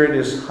whose Spirit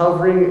is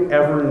hovering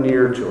ever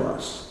near to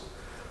us,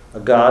 a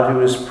God who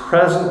is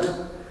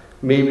present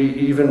maybe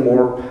even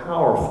more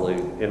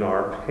powerfully in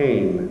our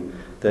pain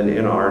than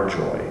in our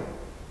joy.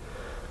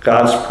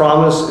 God's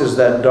promise is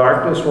that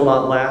darkness will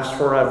not last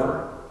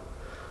forever.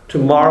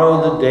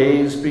 Tomorrow the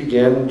days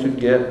begin to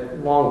get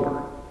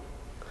longer.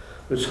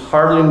 It's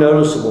hardly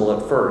noticeable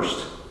at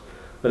first,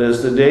 but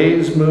as the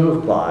days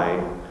move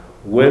by,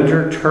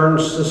 winter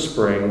turns to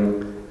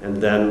spring and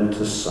then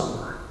to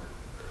summer.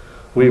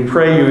 We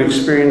pray you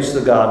experience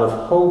the God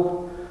of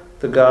hope,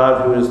 the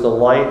God who is the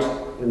light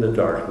in the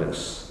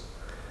darkness.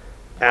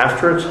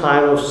 After a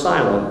time of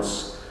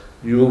silence,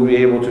 you will be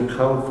able to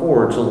come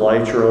forward to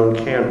light your own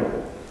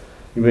candle.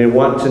 You may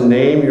want to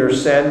name your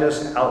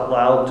sadness out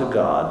loud to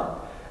God.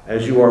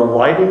 As you are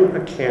lighting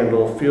a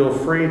candle, feel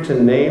free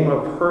to name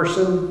a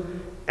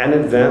person, an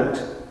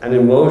event, an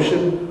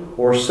emotion,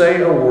 or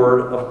say a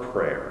word of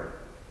prayer.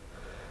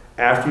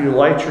 After you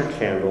light your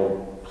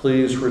candle,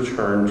 please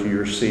return to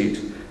your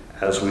seat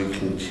as we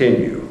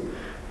continue.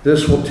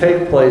 This will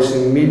take place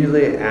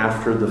immediately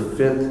after the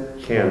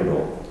 5th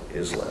candle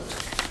is lit.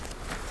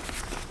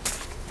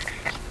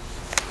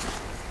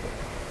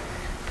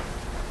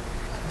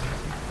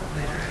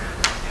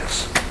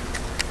 Yes.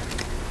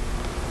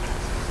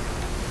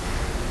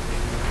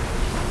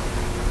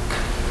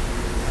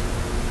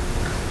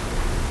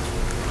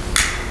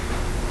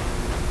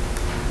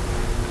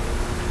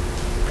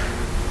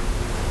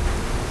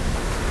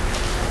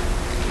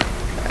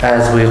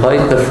 As we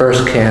light the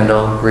first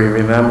candle, we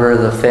remember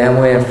the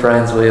family and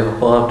friends we have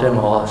loved and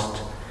lost,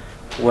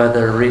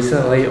 whether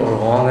recently or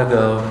long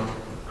ago.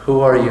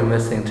 Who are you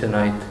missing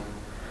tonight?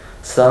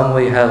 Some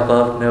we have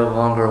loved no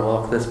longer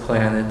walk this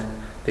planet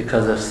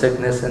because of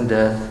sickness and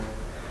death.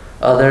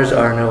 Others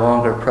are no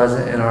longer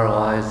present in our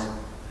lives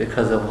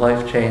because of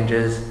life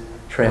changes,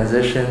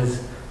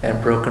 transitions,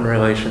 and broken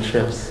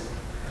relationships.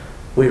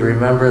 We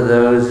remember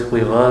those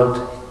we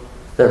loved,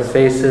 their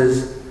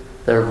faces,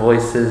 their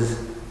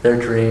voices, their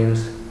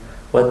dreams,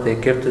 what they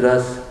gifted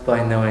us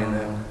by knowing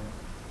them.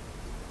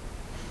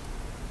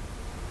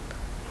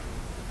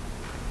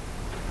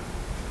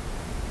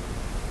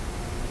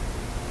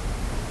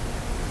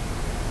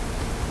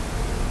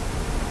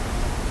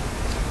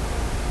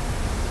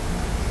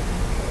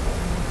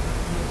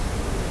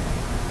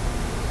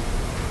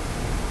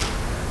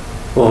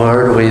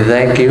 Lord, we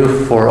thank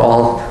you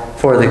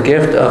for the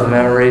gift of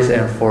memories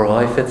and for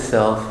life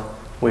itself.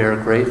 We are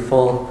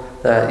grateful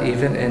that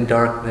even in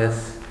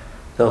darkness,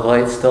 the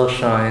light still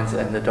shines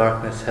and the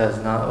darkness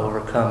has not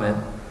overcome it.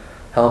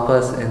 Help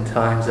us in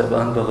times of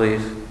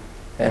unbelief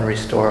and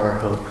restore our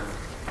hope.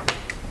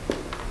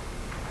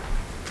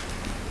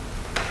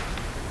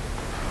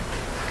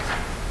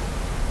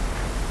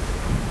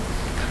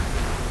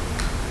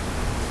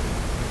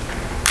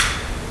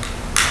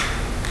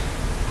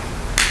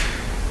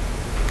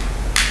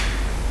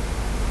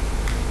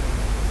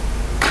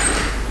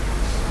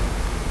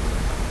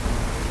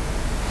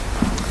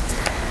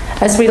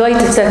 As we light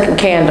the second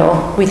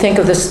candle, we think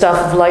of the stuff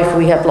of life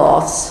we have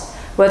lost,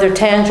 whether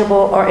tangible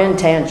or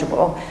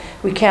intangible.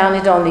 We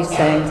counted on these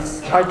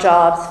things: our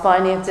jobs,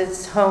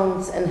 finances,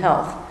 homes, and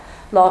health,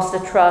 lost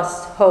the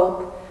trust,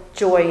 hope,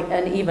 joy,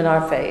 and even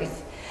our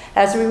faith.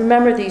 As we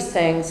remember these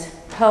things,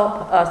 help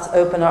us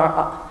open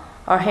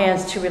our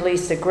hands to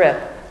release the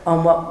grip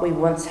on what we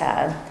once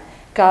had.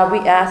 God, we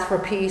ask for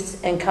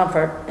peace and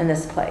comfort in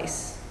this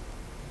place.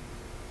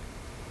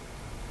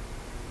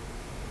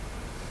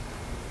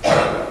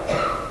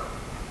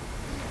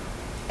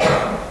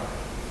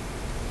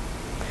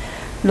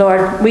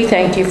 Lord, we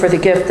thank you for the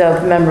gift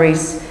of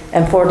memories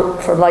and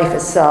for life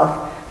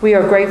itself. We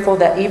are grateful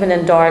that even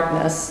in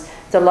darkness,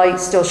 the light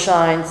still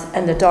shines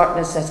and the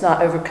darkness has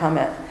not overcome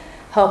it.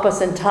 Help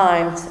us in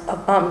times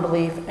of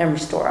unbelief and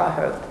restore our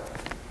hope.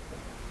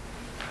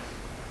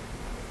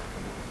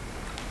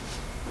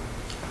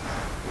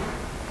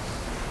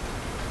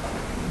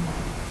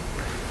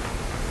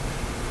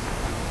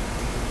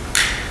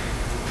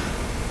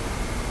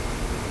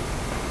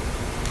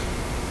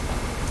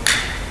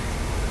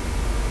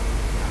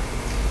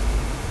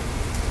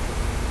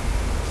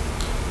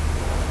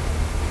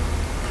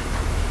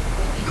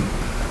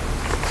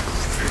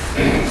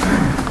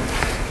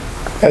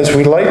 As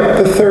we light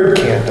the third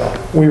candle,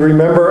 we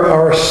remember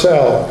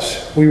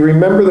ourselves. We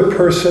remember the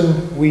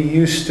person we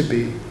used to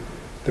be,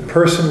 the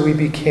person we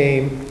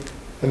became,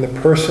 and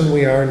the person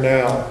we are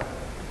now.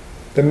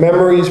 The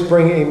memories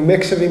bring a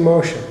mix of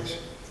emotions.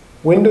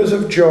 Windows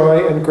of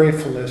joy and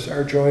gratefulness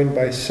are joined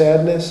by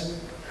sadness,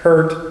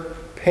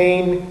 hurt,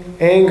 pain,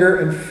 anger,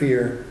 and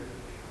fear.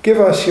 Give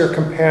us your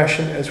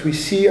compassion as we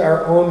see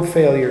our own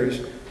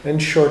failures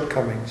and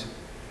shortcomings.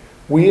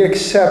 We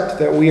accept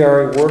that we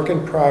are a work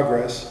in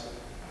progress,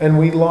 and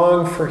we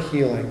long for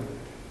healing.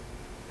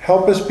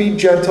 Help us be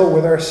gentle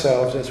with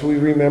ourselves as we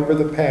remember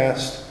the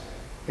past,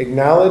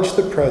 acknowledge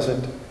the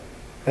present,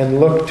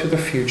 and look to the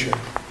future.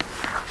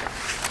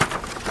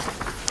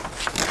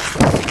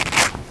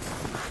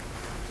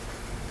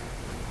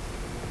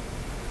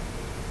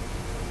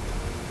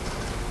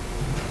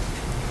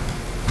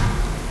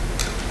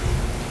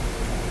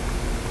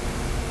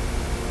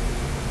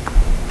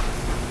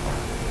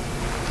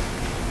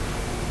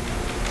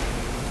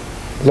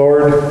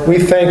 Lord, we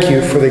thank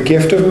you for the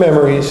gift of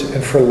memories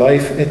and for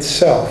life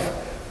itself.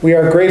 We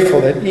are grateful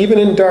that even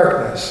in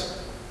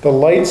darkness, the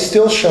light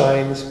still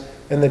shines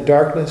and the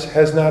darkness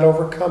has not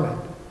overcome it.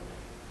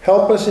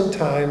 Help us in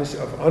times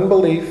of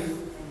unbelief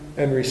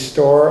and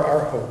restore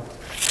our hope.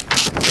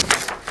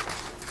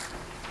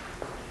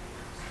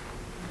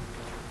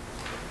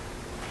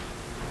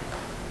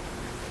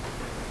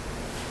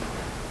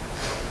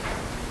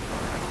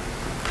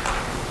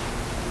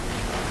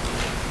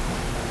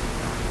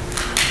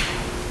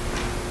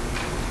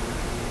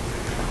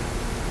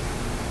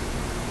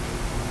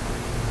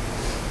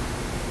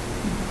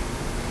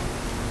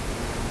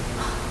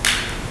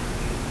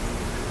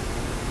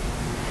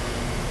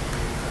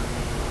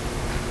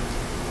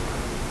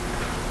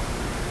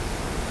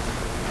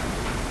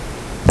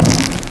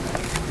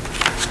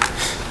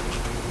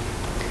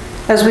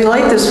 As we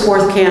light this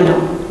fourth candle,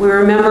 we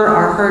remember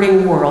our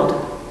hurting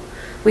world.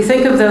 We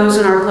think of those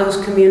in our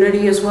close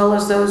community as well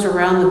as those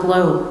around the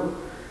globe.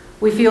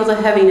 We feel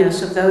the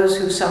heaviness of those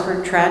who've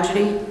suffered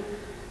tragedy,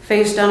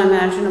 faced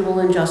unimaginable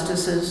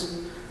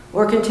injustices,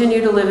 or continue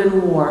to live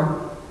in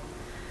war.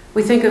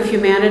 We think of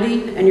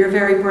humanity and your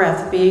very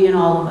breath being in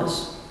all of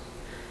us.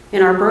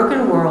 In our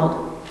broken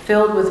world,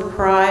 filled with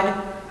pride,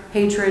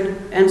 hatred,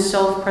 and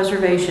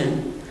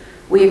self-preservation,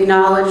 we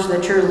acknowledge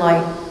that your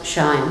light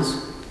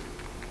shines.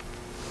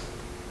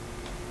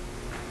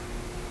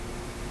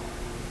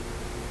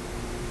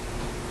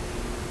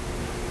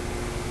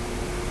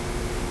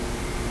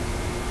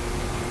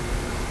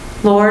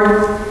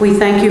 Lord, we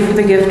thank you for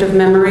the gift of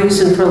memories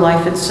and for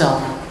life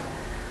itself.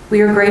 We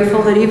are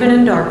grateful that even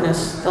in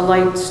darkness, the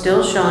light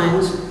still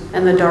shines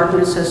and the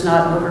darkness has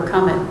not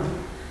overcome it.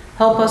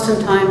 Help us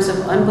in times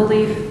of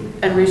unbelief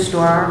and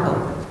restore our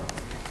hope.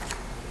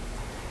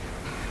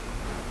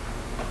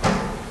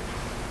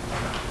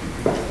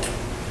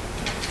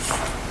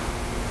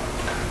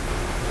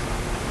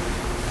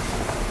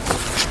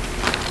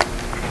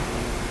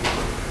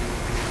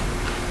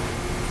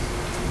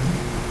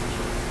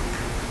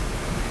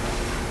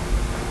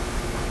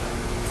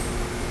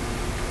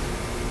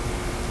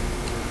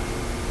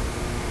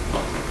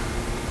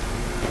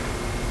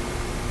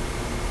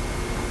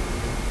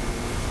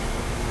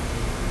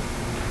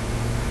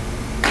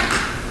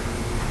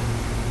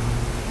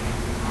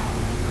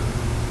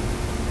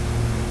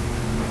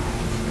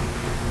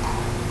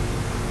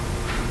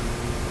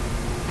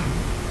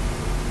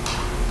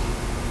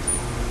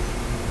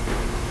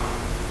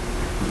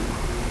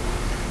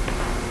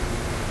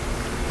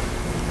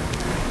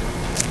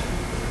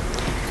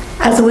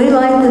 As we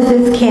light the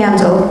fifth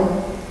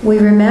candle, we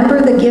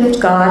remember the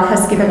gift God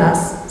has given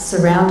us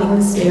surrounding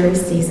this very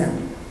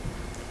season,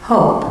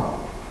 hope.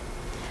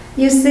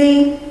 You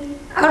see,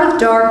 out of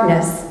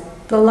darkness,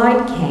 the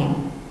light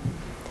came.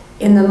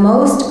 In the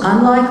most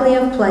unlikely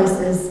of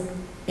places,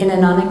 in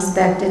an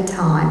unexpected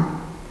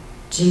time,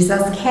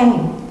 Jesus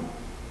came.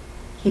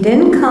 He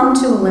didn't come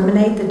to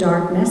eliminate the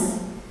darkness,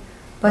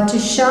 but to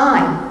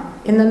shine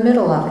in the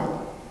middle of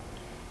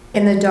it.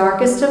 In the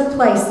darkest of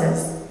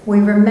places, we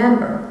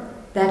remember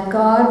that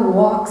God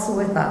walks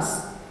with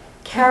us,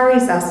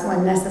 carries us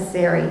when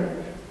necessary,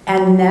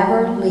 and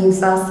never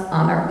leaves us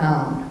on our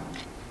own.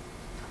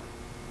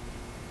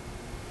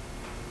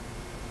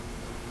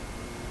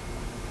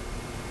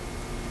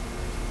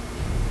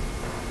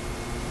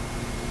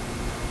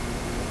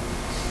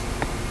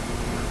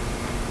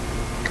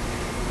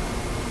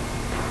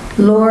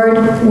 Lord,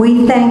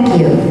 we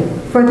thank you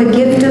for the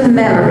gift of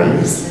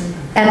memories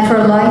and for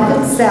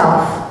life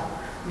itself.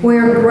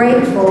 We're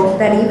grateful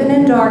that even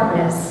in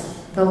darkness,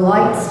 the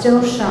light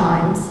still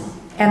shines,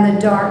 and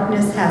the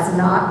darkness has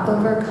not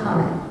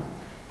overcome it.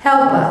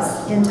 Help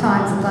us in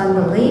times of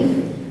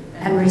unbelief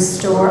and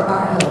restore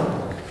our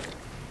hope.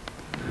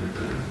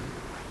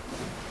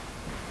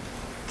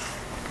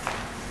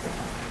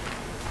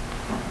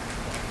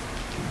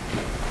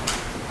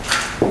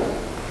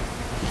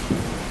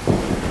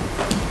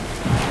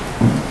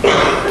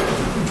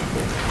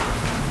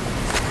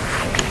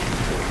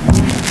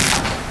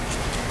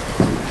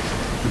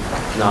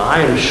 Now, I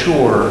am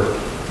sure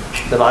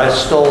that I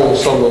stole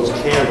someone's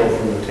candle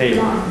from the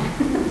table.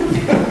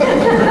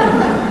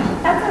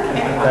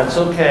 That's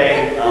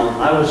okay.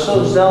 I was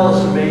so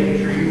zealous of making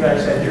sure you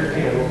guys had your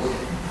candles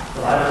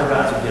that I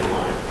forgot to get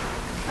mine.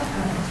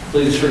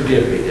 Please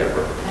forgive me,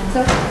 Deborah. That's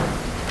okay.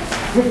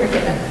 You're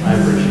forgiven. I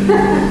appreciate it.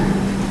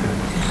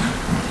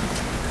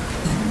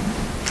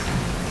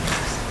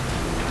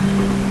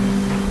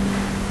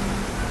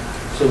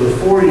 So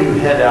before you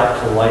head out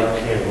to light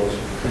candles,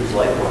 please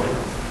light mine.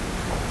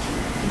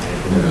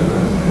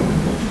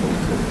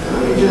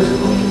 Just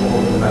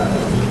hold them back.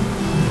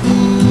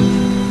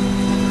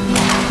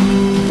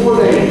 Before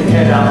they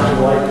head out to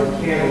light the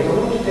candles, I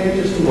want you to take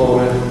just a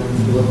moment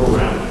to look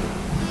around.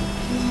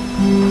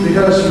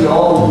 Because we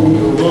all need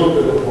a little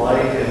bit of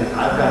light, and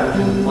I've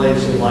gotten to the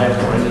place in life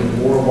where I need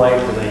more light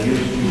than I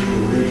used to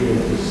read and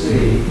to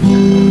see.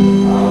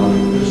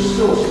 There's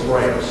still some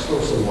bright,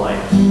 still some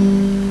light.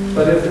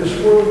 But if this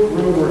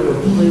room were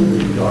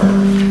completely dark,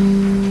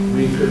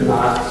 we could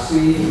not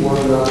see one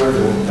another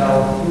or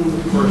tell who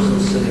the person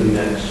sitting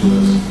next to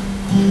us.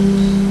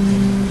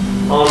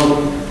 On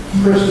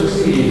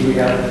Christmas Eve, we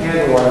had a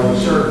candlelight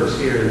service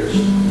here in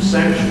this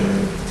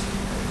sanctuary.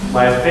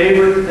 My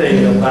favorite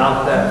thing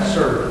about that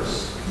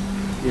service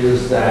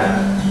is that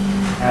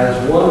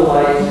as one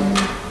light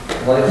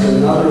lights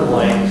another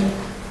light,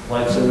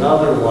 lights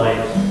another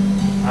light,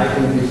 I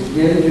can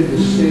begin to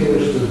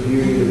distinguish the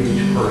beauty of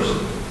each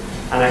person.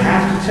 And I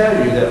have to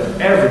tell you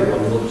that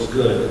everyone looks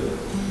good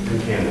in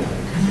candlelight.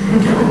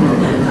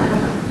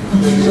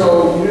 And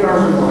so we are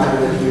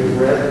reminded, as we've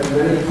read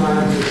many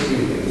times this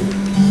evening,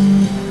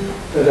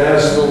 that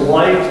as the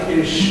light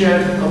is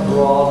shed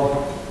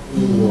abroad in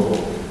the world,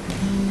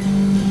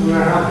 no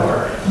matter how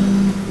dark,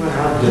 no matter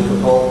how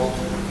difficult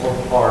or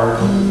hard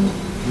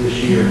this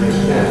year has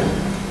been,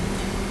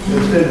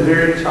 it's been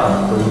very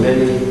tough for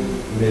many,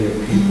 many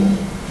people.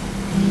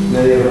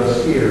 many of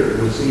us here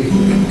this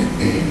evening,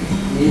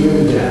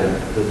 even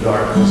then, the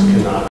darkness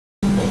cannot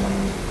be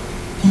light.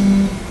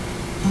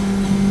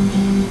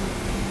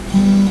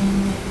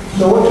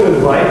 So I want to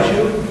invite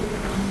you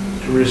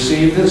to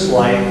receive this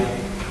light.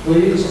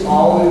 Please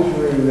always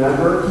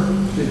remember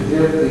to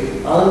dip the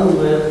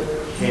unlit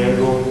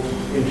candle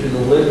into the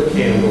lit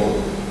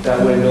candle. That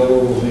way no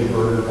one will be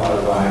burned by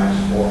wax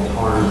or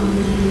harmed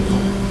in the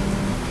light.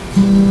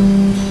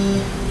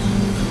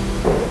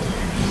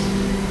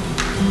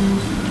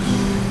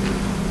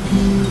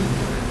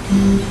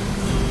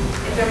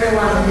 If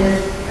everyone would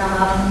just come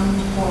up,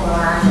 hold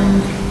on,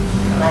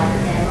 and light the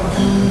candle.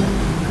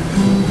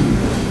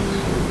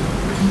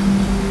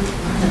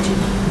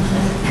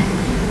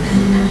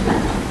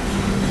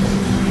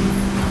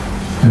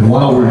 And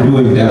while we're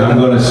doing that, I'm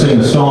going to sing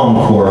a song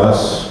for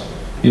us.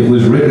 It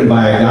was written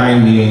by a guy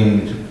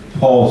named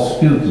Paul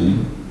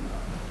Stuckey,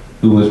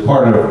 who was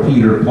part of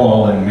Peter,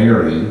 Paul, and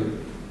Mary.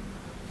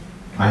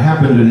 I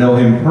happen to know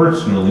him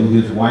personally.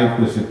 His wife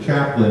was a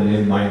chaplain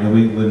in my New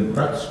England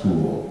prep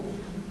school,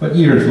 but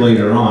years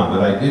later on,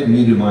 but I did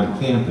meet him on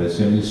campus,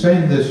 and he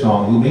sang this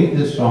song. He made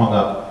this song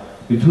up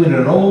between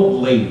an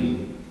old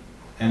lady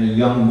and a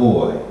young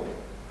boy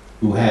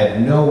who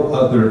had no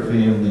other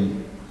family.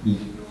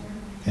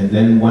 And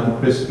then one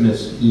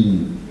Christmas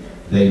Eve,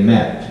 they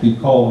met. He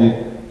called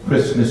it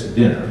Christmas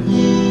Dinner.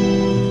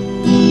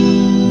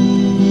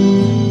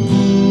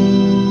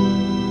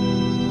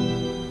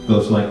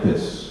 Goes like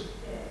this.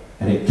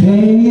 And it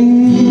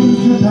came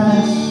to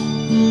pass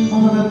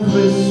on a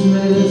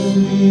Christmas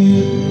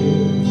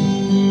evening,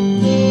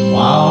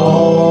 while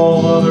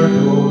all other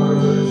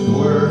doors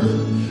were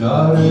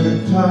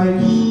shuttered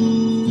tight,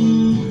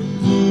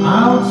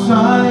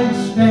 outside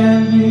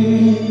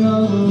standing a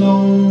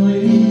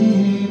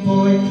lonely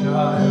boy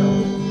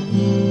child.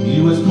 He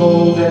was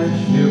cold and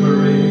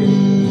shivering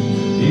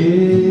in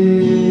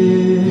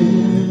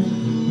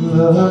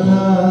the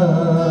night.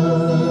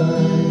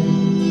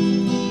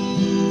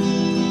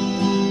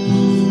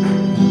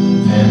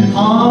 And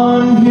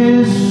on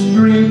his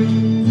street,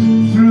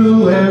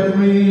 through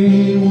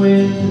every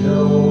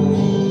window,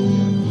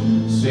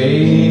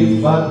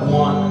 save but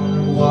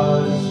one,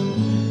 was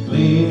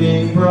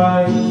gleaming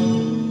bright.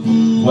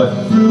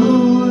 But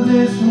through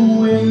this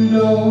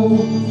window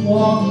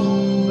walked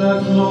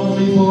that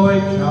lonely boy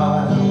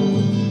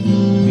child.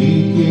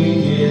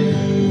 Peeking in,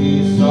 he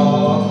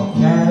saw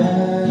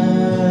candlelight.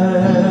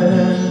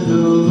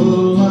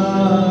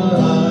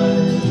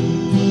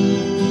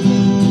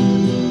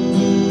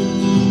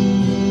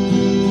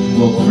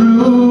 Well,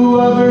 through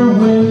other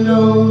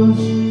windows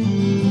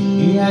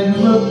he had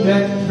looked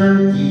at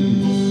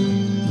turkeys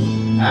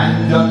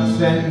and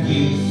ducks and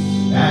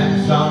geese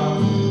and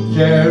some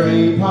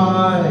cherry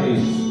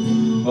pies,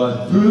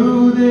 but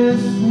through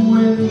this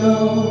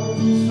window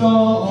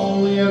saw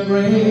only a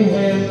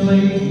gray-haired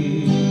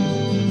lady,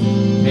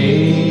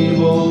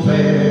 table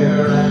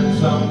bare and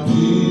some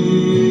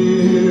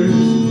tears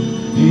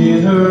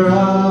in her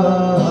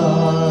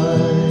eyes.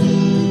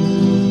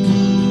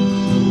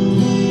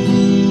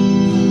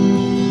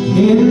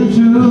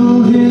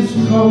 Into his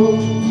coat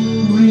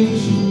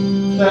reached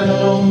that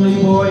lonely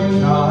boy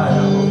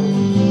child,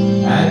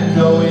 and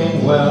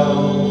knowing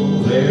well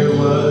there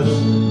was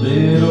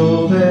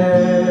little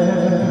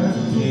there,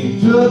 he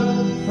took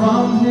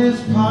from his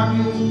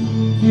pocket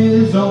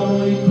his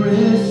only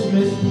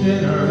Christmas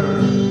dinner,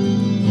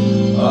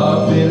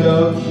 a bit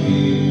of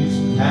cheese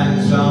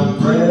and some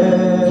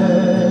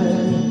bread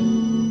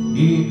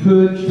he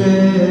could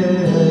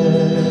share.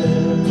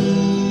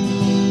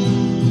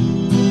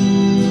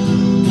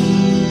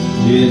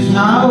 His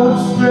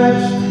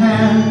outstretched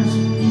hands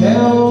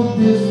held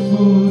this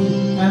food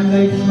and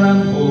they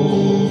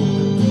trembled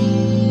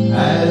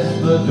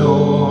as the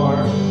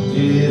door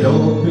it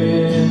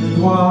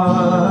opened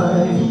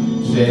wide.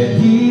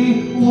 Said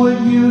he, would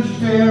you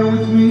share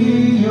with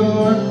me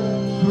your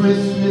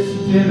Christmas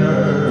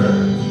dinner?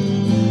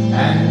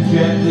 And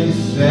gently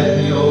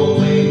said the old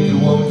lady,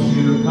 won't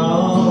you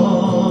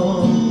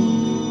come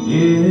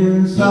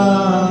inside?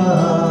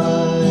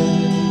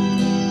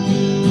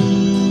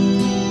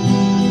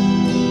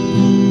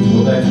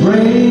 Well, that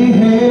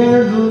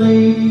gray-haired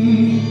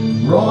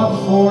lady brought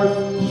forth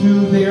to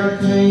their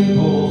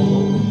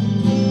table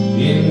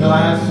in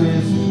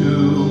glasses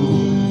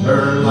two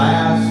her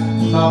last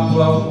cup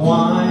of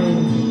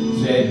wine.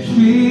 Said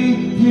she,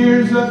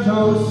 here's a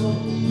toast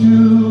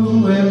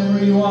to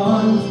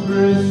everyone's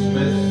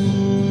Christmas,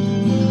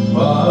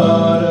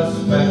 but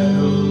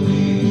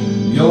especially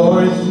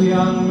yours,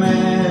 young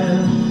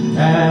man,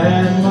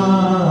 and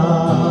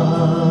mine.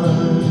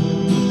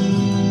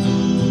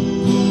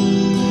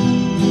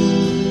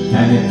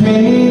 And it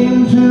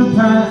came to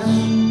pass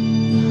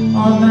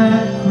on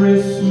that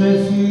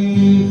Christmas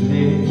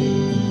evening,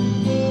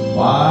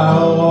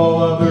 while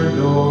all other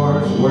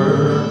doors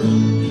were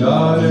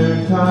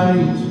shuttered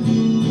tight,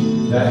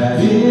 that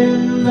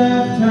in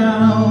that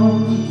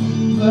town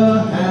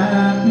the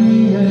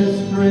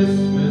happiest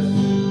Christmas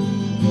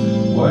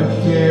was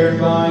shared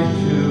by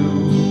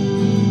two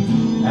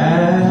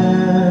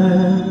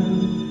and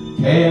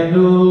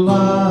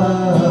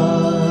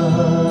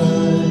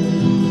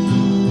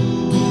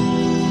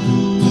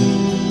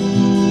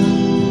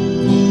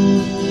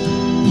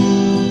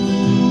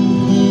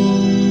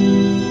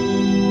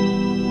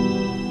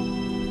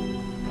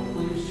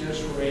Please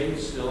just remain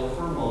still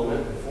for a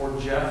moment before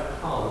Jeff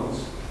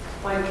comes.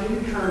 Mike, can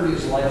you turn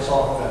these lights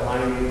off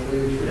behind me,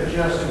 please, for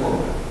just a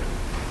moment?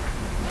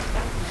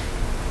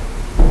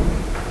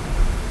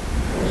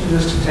 So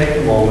just to take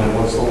a moment,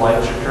 once the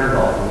lights are turned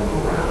off, and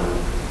look around.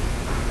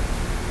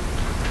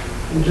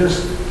 And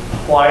just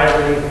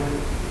quietly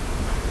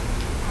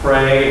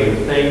pray and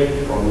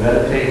think or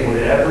meditate,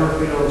 whatever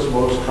feels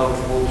most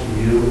comfortable to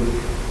you.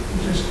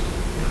 And just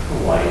look at the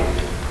light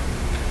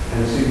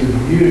and see the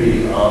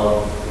beauty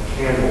of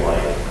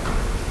candlelight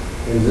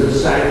in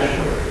this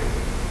sanctuary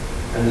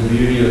and the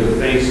beauty of the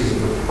faces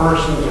of the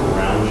persons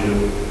around you.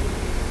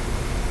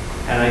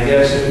 And I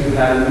guess if you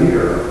had a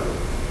mirror,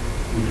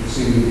 you could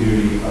see the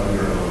beauty of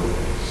your own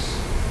face.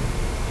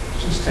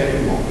 Just take a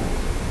moment.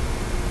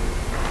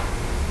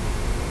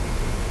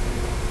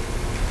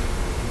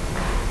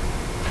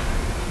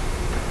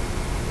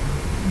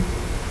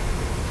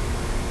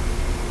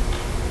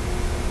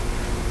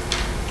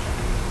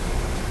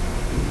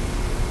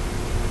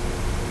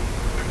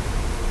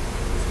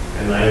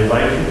 And I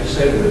invite you to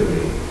say with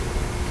me,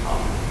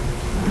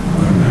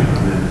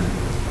 Amen.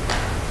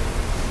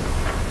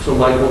 So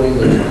Mike, will you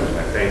lead us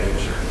back? Thank you,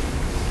 sir.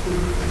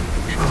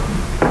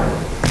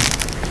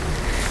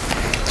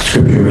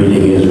 Scripture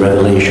reading is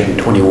Revelation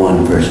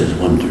 21, verses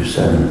 1 through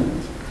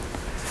 7.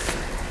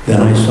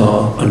 Then I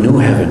saw a new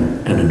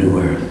heaven and a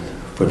new earth,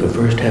 for the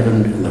first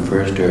heaven and the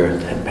first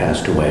earth had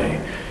passed away,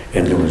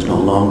 and there was no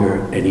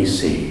longer any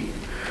sea.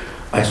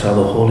 I saw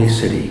the holy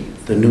city,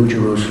 the new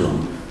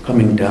Jerusalem,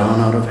 coming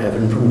down out of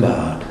heaven from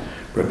God,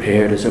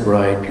 prepared as a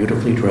bride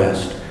beautifully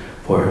dressed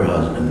for her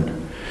husband.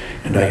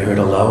 And I heard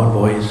a loud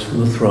voice from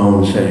the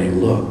throne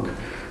saying, "Look,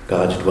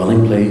 God's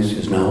dwelling place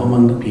is now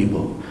among the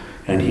people,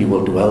 and he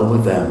will dwell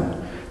with them.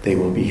 They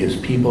will be his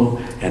people,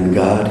 and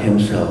God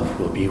himself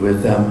will be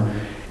with them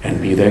and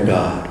be their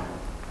God.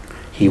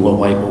 He will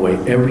wipe away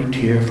every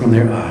tear from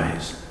their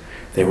eyes.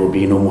 There will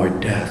be no more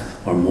death,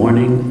 or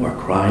mourning, or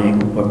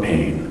crying, or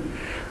pain,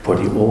 for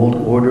the old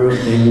order of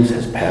things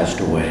has passed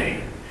away."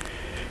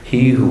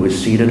 He who was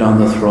seated on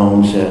the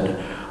throne said,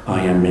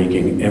 "I am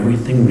making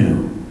everything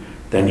new."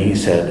 Then he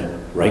said,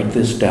 "Write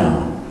this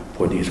down,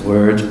 for these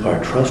words are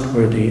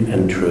trustworthy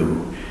and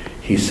true."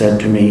 He said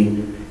to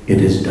me,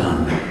 "It is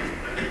done.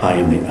 I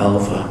am the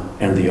Alpha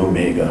and the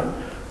Omega,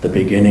 the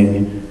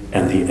beginning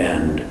and the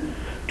end.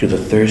 To the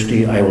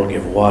thirsty I will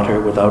give water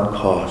without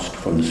cost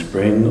from the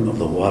spring of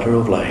the water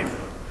of life.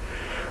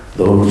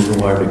 Those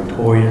who are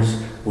victorious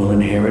will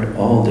inherit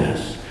all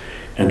this,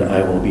 and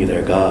I will be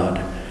their God,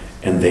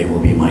 and they will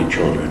be my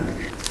children."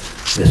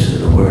 This is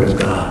the word of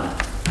God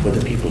for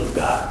the people of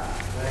God.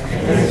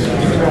 Thanks be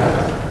to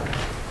God.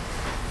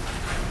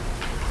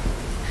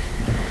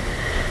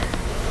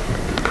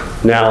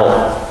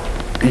 Now,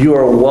 you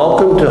are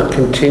welcome to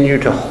continue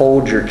to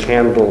hold your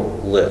candle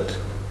lit.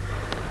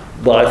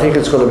 But I think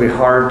it's going to be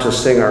hard to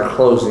sing our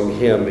closing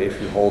hymn if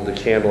you hold the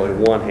candle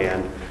in one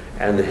hand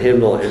and the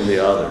hymnal in the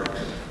other.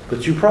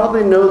 But you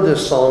probably know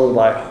this song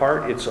by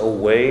heart. It's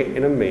 "Away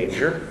in a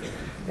Manger."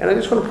 And I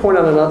just want to point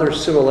out another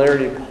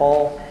similarity.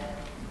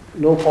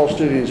 Noel Paul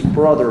Studi's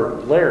brother,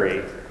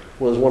 Larry,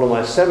 was one of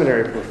my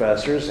seminary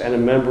professors and a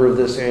member of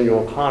this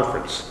annual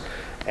conference,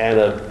 and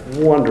a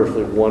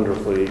wonderfully,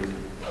 wonderfully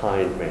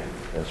kind man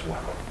as well.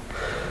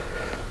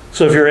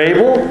 So if you're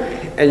able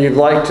and you'd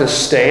like to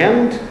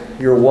stand,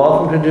 you're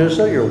welcome to do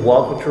so. You're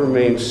welcome to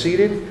remain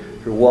seated.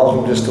 You're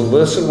welcome just to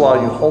listen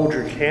while you hold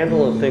your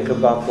candle and think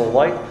about the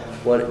light.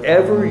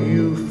 Whatever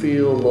you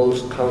feel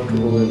most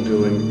comfortable in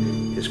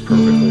doing is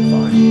perfectly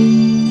fine.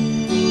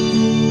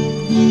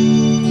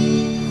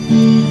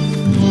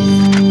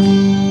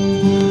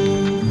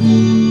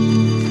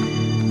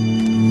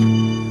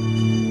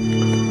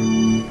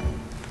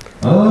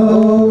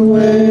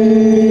 Away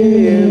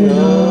in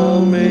a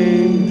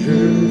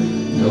manger,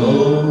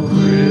 no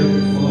crib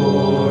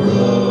for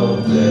a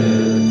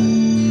bed,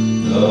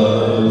 the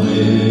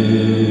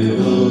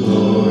little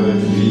Lord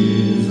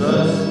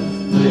Jesus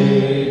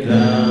laid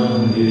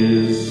down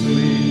his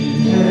sweet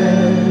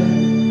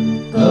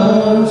head.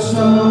 The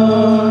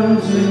stars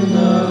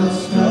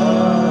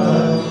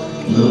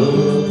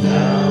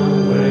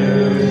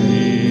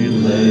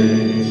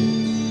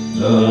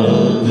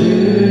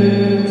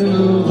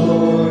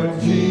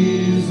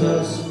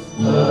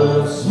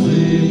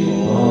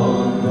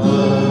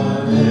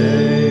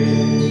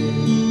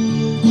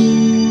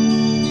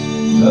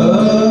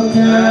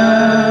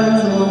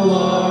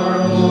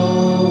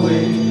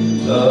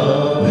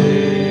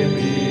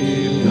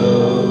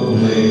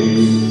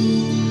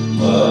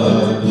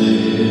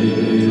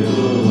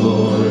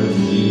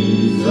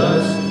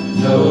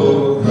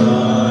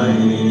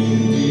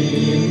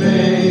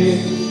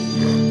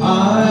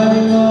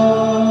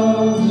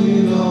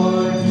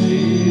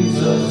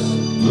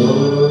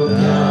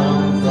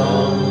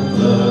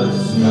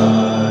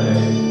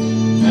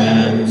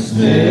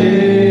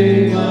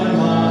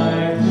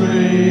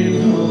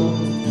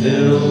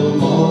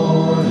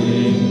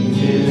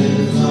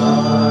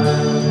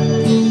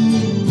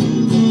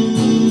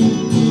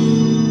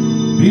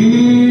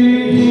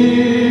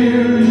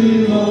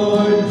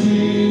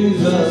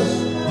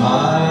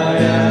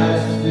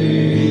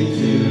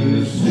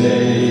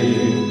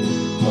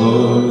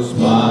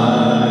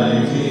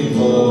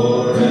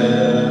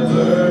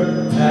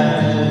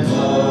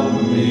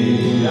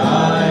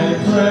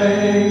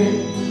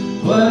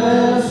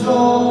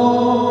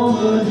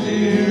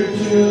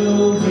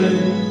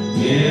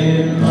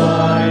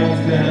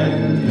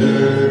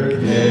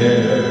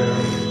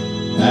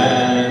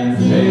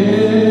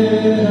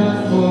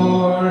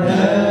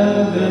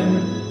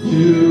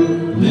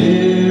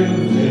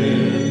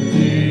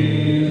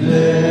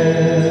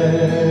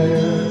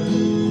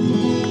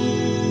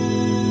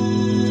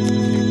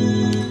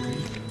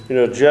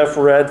You know, Jeff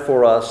read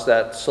for us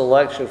that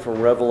selection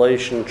from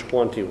Revelation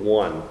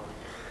 21.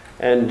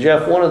 And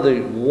Jeff, one of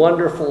the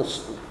wonderful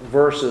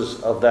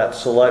verses of that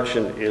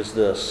selection is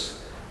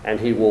this: and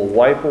he will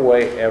wipe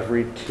away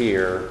every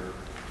tear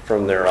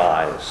from their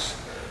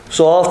eyes.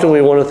 So often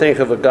we want to think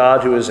of a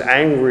God who is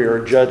angry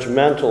or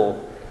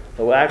judgmental,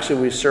 but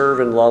actually we serve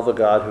and love a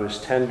God who is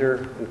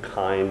tender and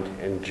kind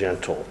and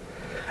gentle.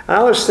 I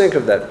always think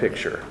of that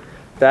picture.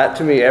 That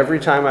to me, every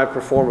time I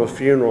perform a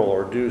funeral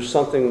or do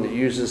something that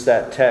uses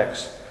that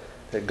text,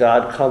 that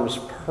God comes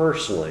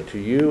personally to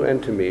you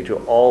and to me, to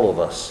all of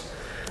us,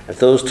 at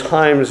those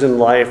times in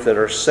life that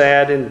are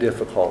sad and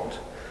difficult,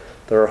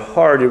 that are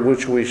hard, in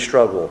which we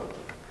struggle,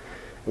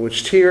 in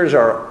which tears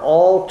are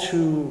all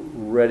too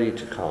ready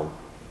to come,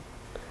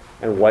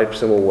 and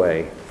wipes them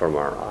away from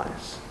our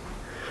eyes.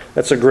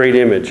 That's a great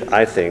image,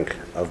 I think,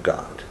 of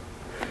God.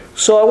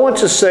 So I want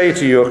to say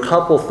to you a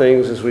couple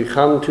things as we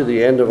come to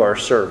the end of our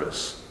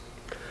service.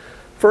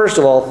 First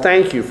of all,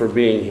 thank you for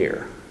being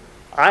here.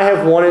 I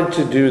have wanted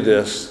to do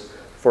this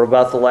for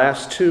about the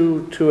last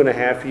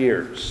 2.5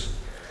 years,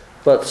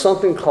 but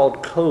something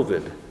called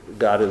COVID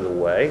got in the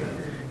way.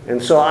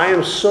 And so I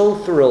am so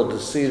thrilled to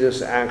see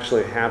this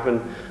actually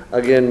happen.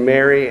 Again,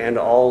 Mary and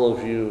all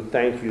of you,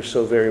 thank you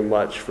so very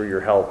much for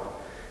your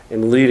help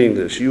in leading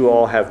this. You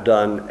all have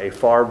done a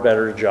far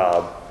better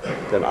job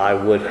than I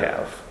would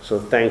have. So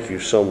thank you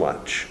so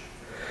much.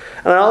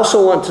 And I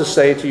also want to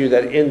say to you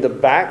that in the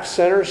back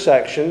center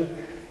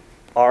section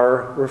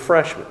are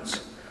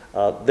refreshments.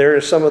 There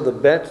is some of the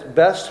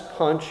best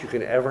punch you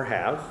can ever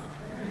have,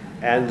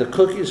 and the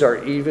cookies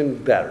are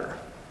even better.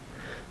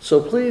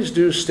 So please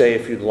do stay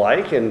if you'd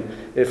like, and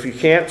if you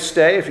can't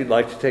stay, if you'd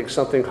like to take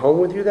something home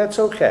with you, that's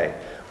okay.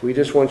 We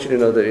just want you to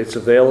know that it's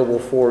available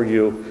for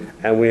you,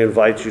 and we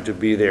invite you to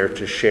be there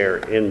to share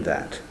in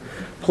that.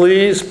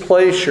 Please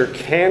place your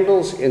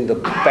candles in the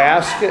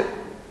basket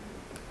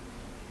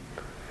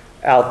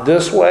out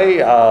this way,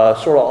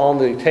 sort of on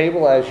the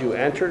table as you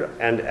enter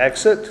and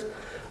exit.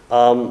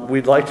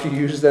 We'd like to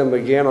use them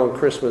again on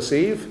Christmas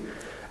Eve.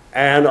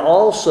 And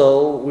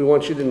also, we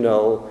want you to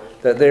know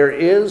that there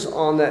is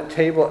on that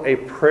table a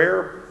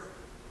prayer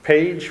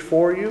page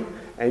for you,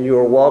 and you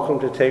are welcome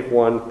to take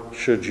one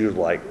should you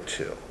like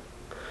to.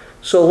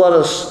 So let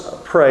us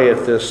pray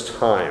at this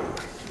time.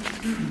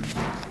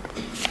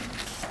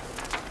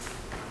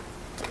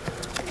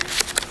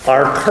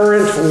 Our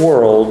current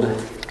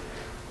world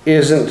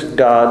isn't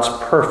God's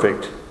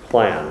perfect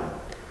plan.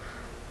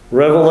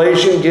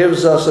 Revelation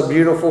gives us a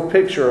beautiful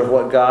picture of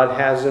what God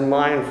has in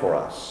mind for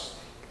us.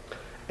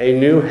 A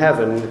new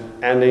heaven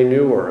and a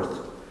new earth,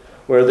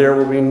 where there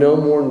will be no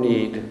more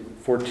need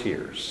for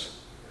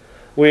tears.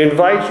 We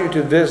invite you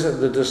to visit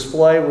the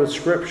display with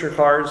scripture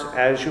cards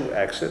as you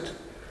exit.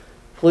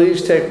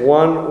 Please take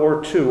one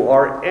or two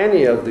or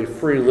any of the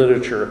free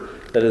literature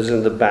that is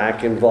in the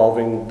back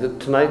involving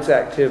tonight's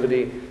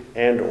activity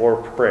and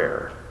or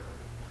prayer.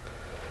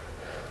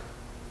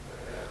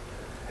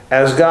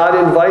 As God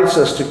invites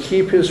us to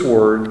keep his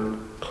word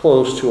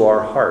close to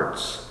our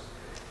hearts.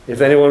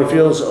 If anyone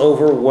feels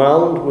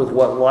overwhelmed with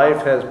what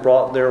life has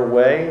brought their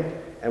way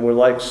and would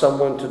like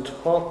someone to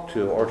talk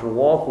to or to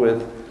walk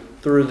with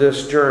through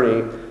this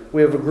journey,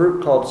 we have a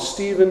group called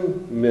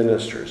Stephen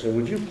Ministers. And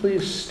would you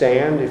please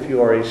stand if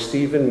you are a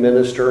Stephen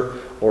minister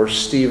or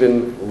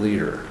Stephen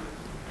leader?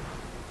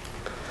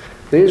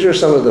 These are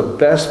some of the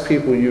best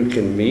people you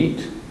can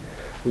meet.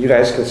 You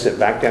guys can sit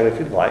back down if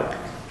you'd like.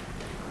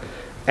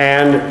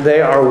 And they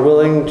are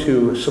willing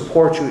to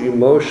support you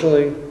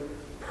emotionally,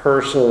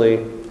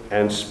 personally,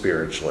 and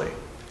spiritually.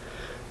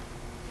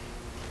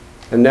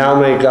 And now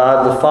may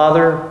God the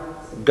Father,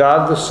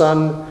 God the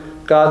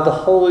Son, God the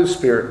Holy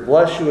Spirit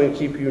bless you and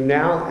keep you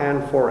now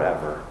and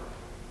forever.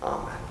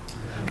 Amen.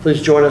 Please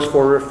join us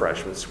for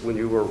refreshments when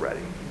you are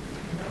ready.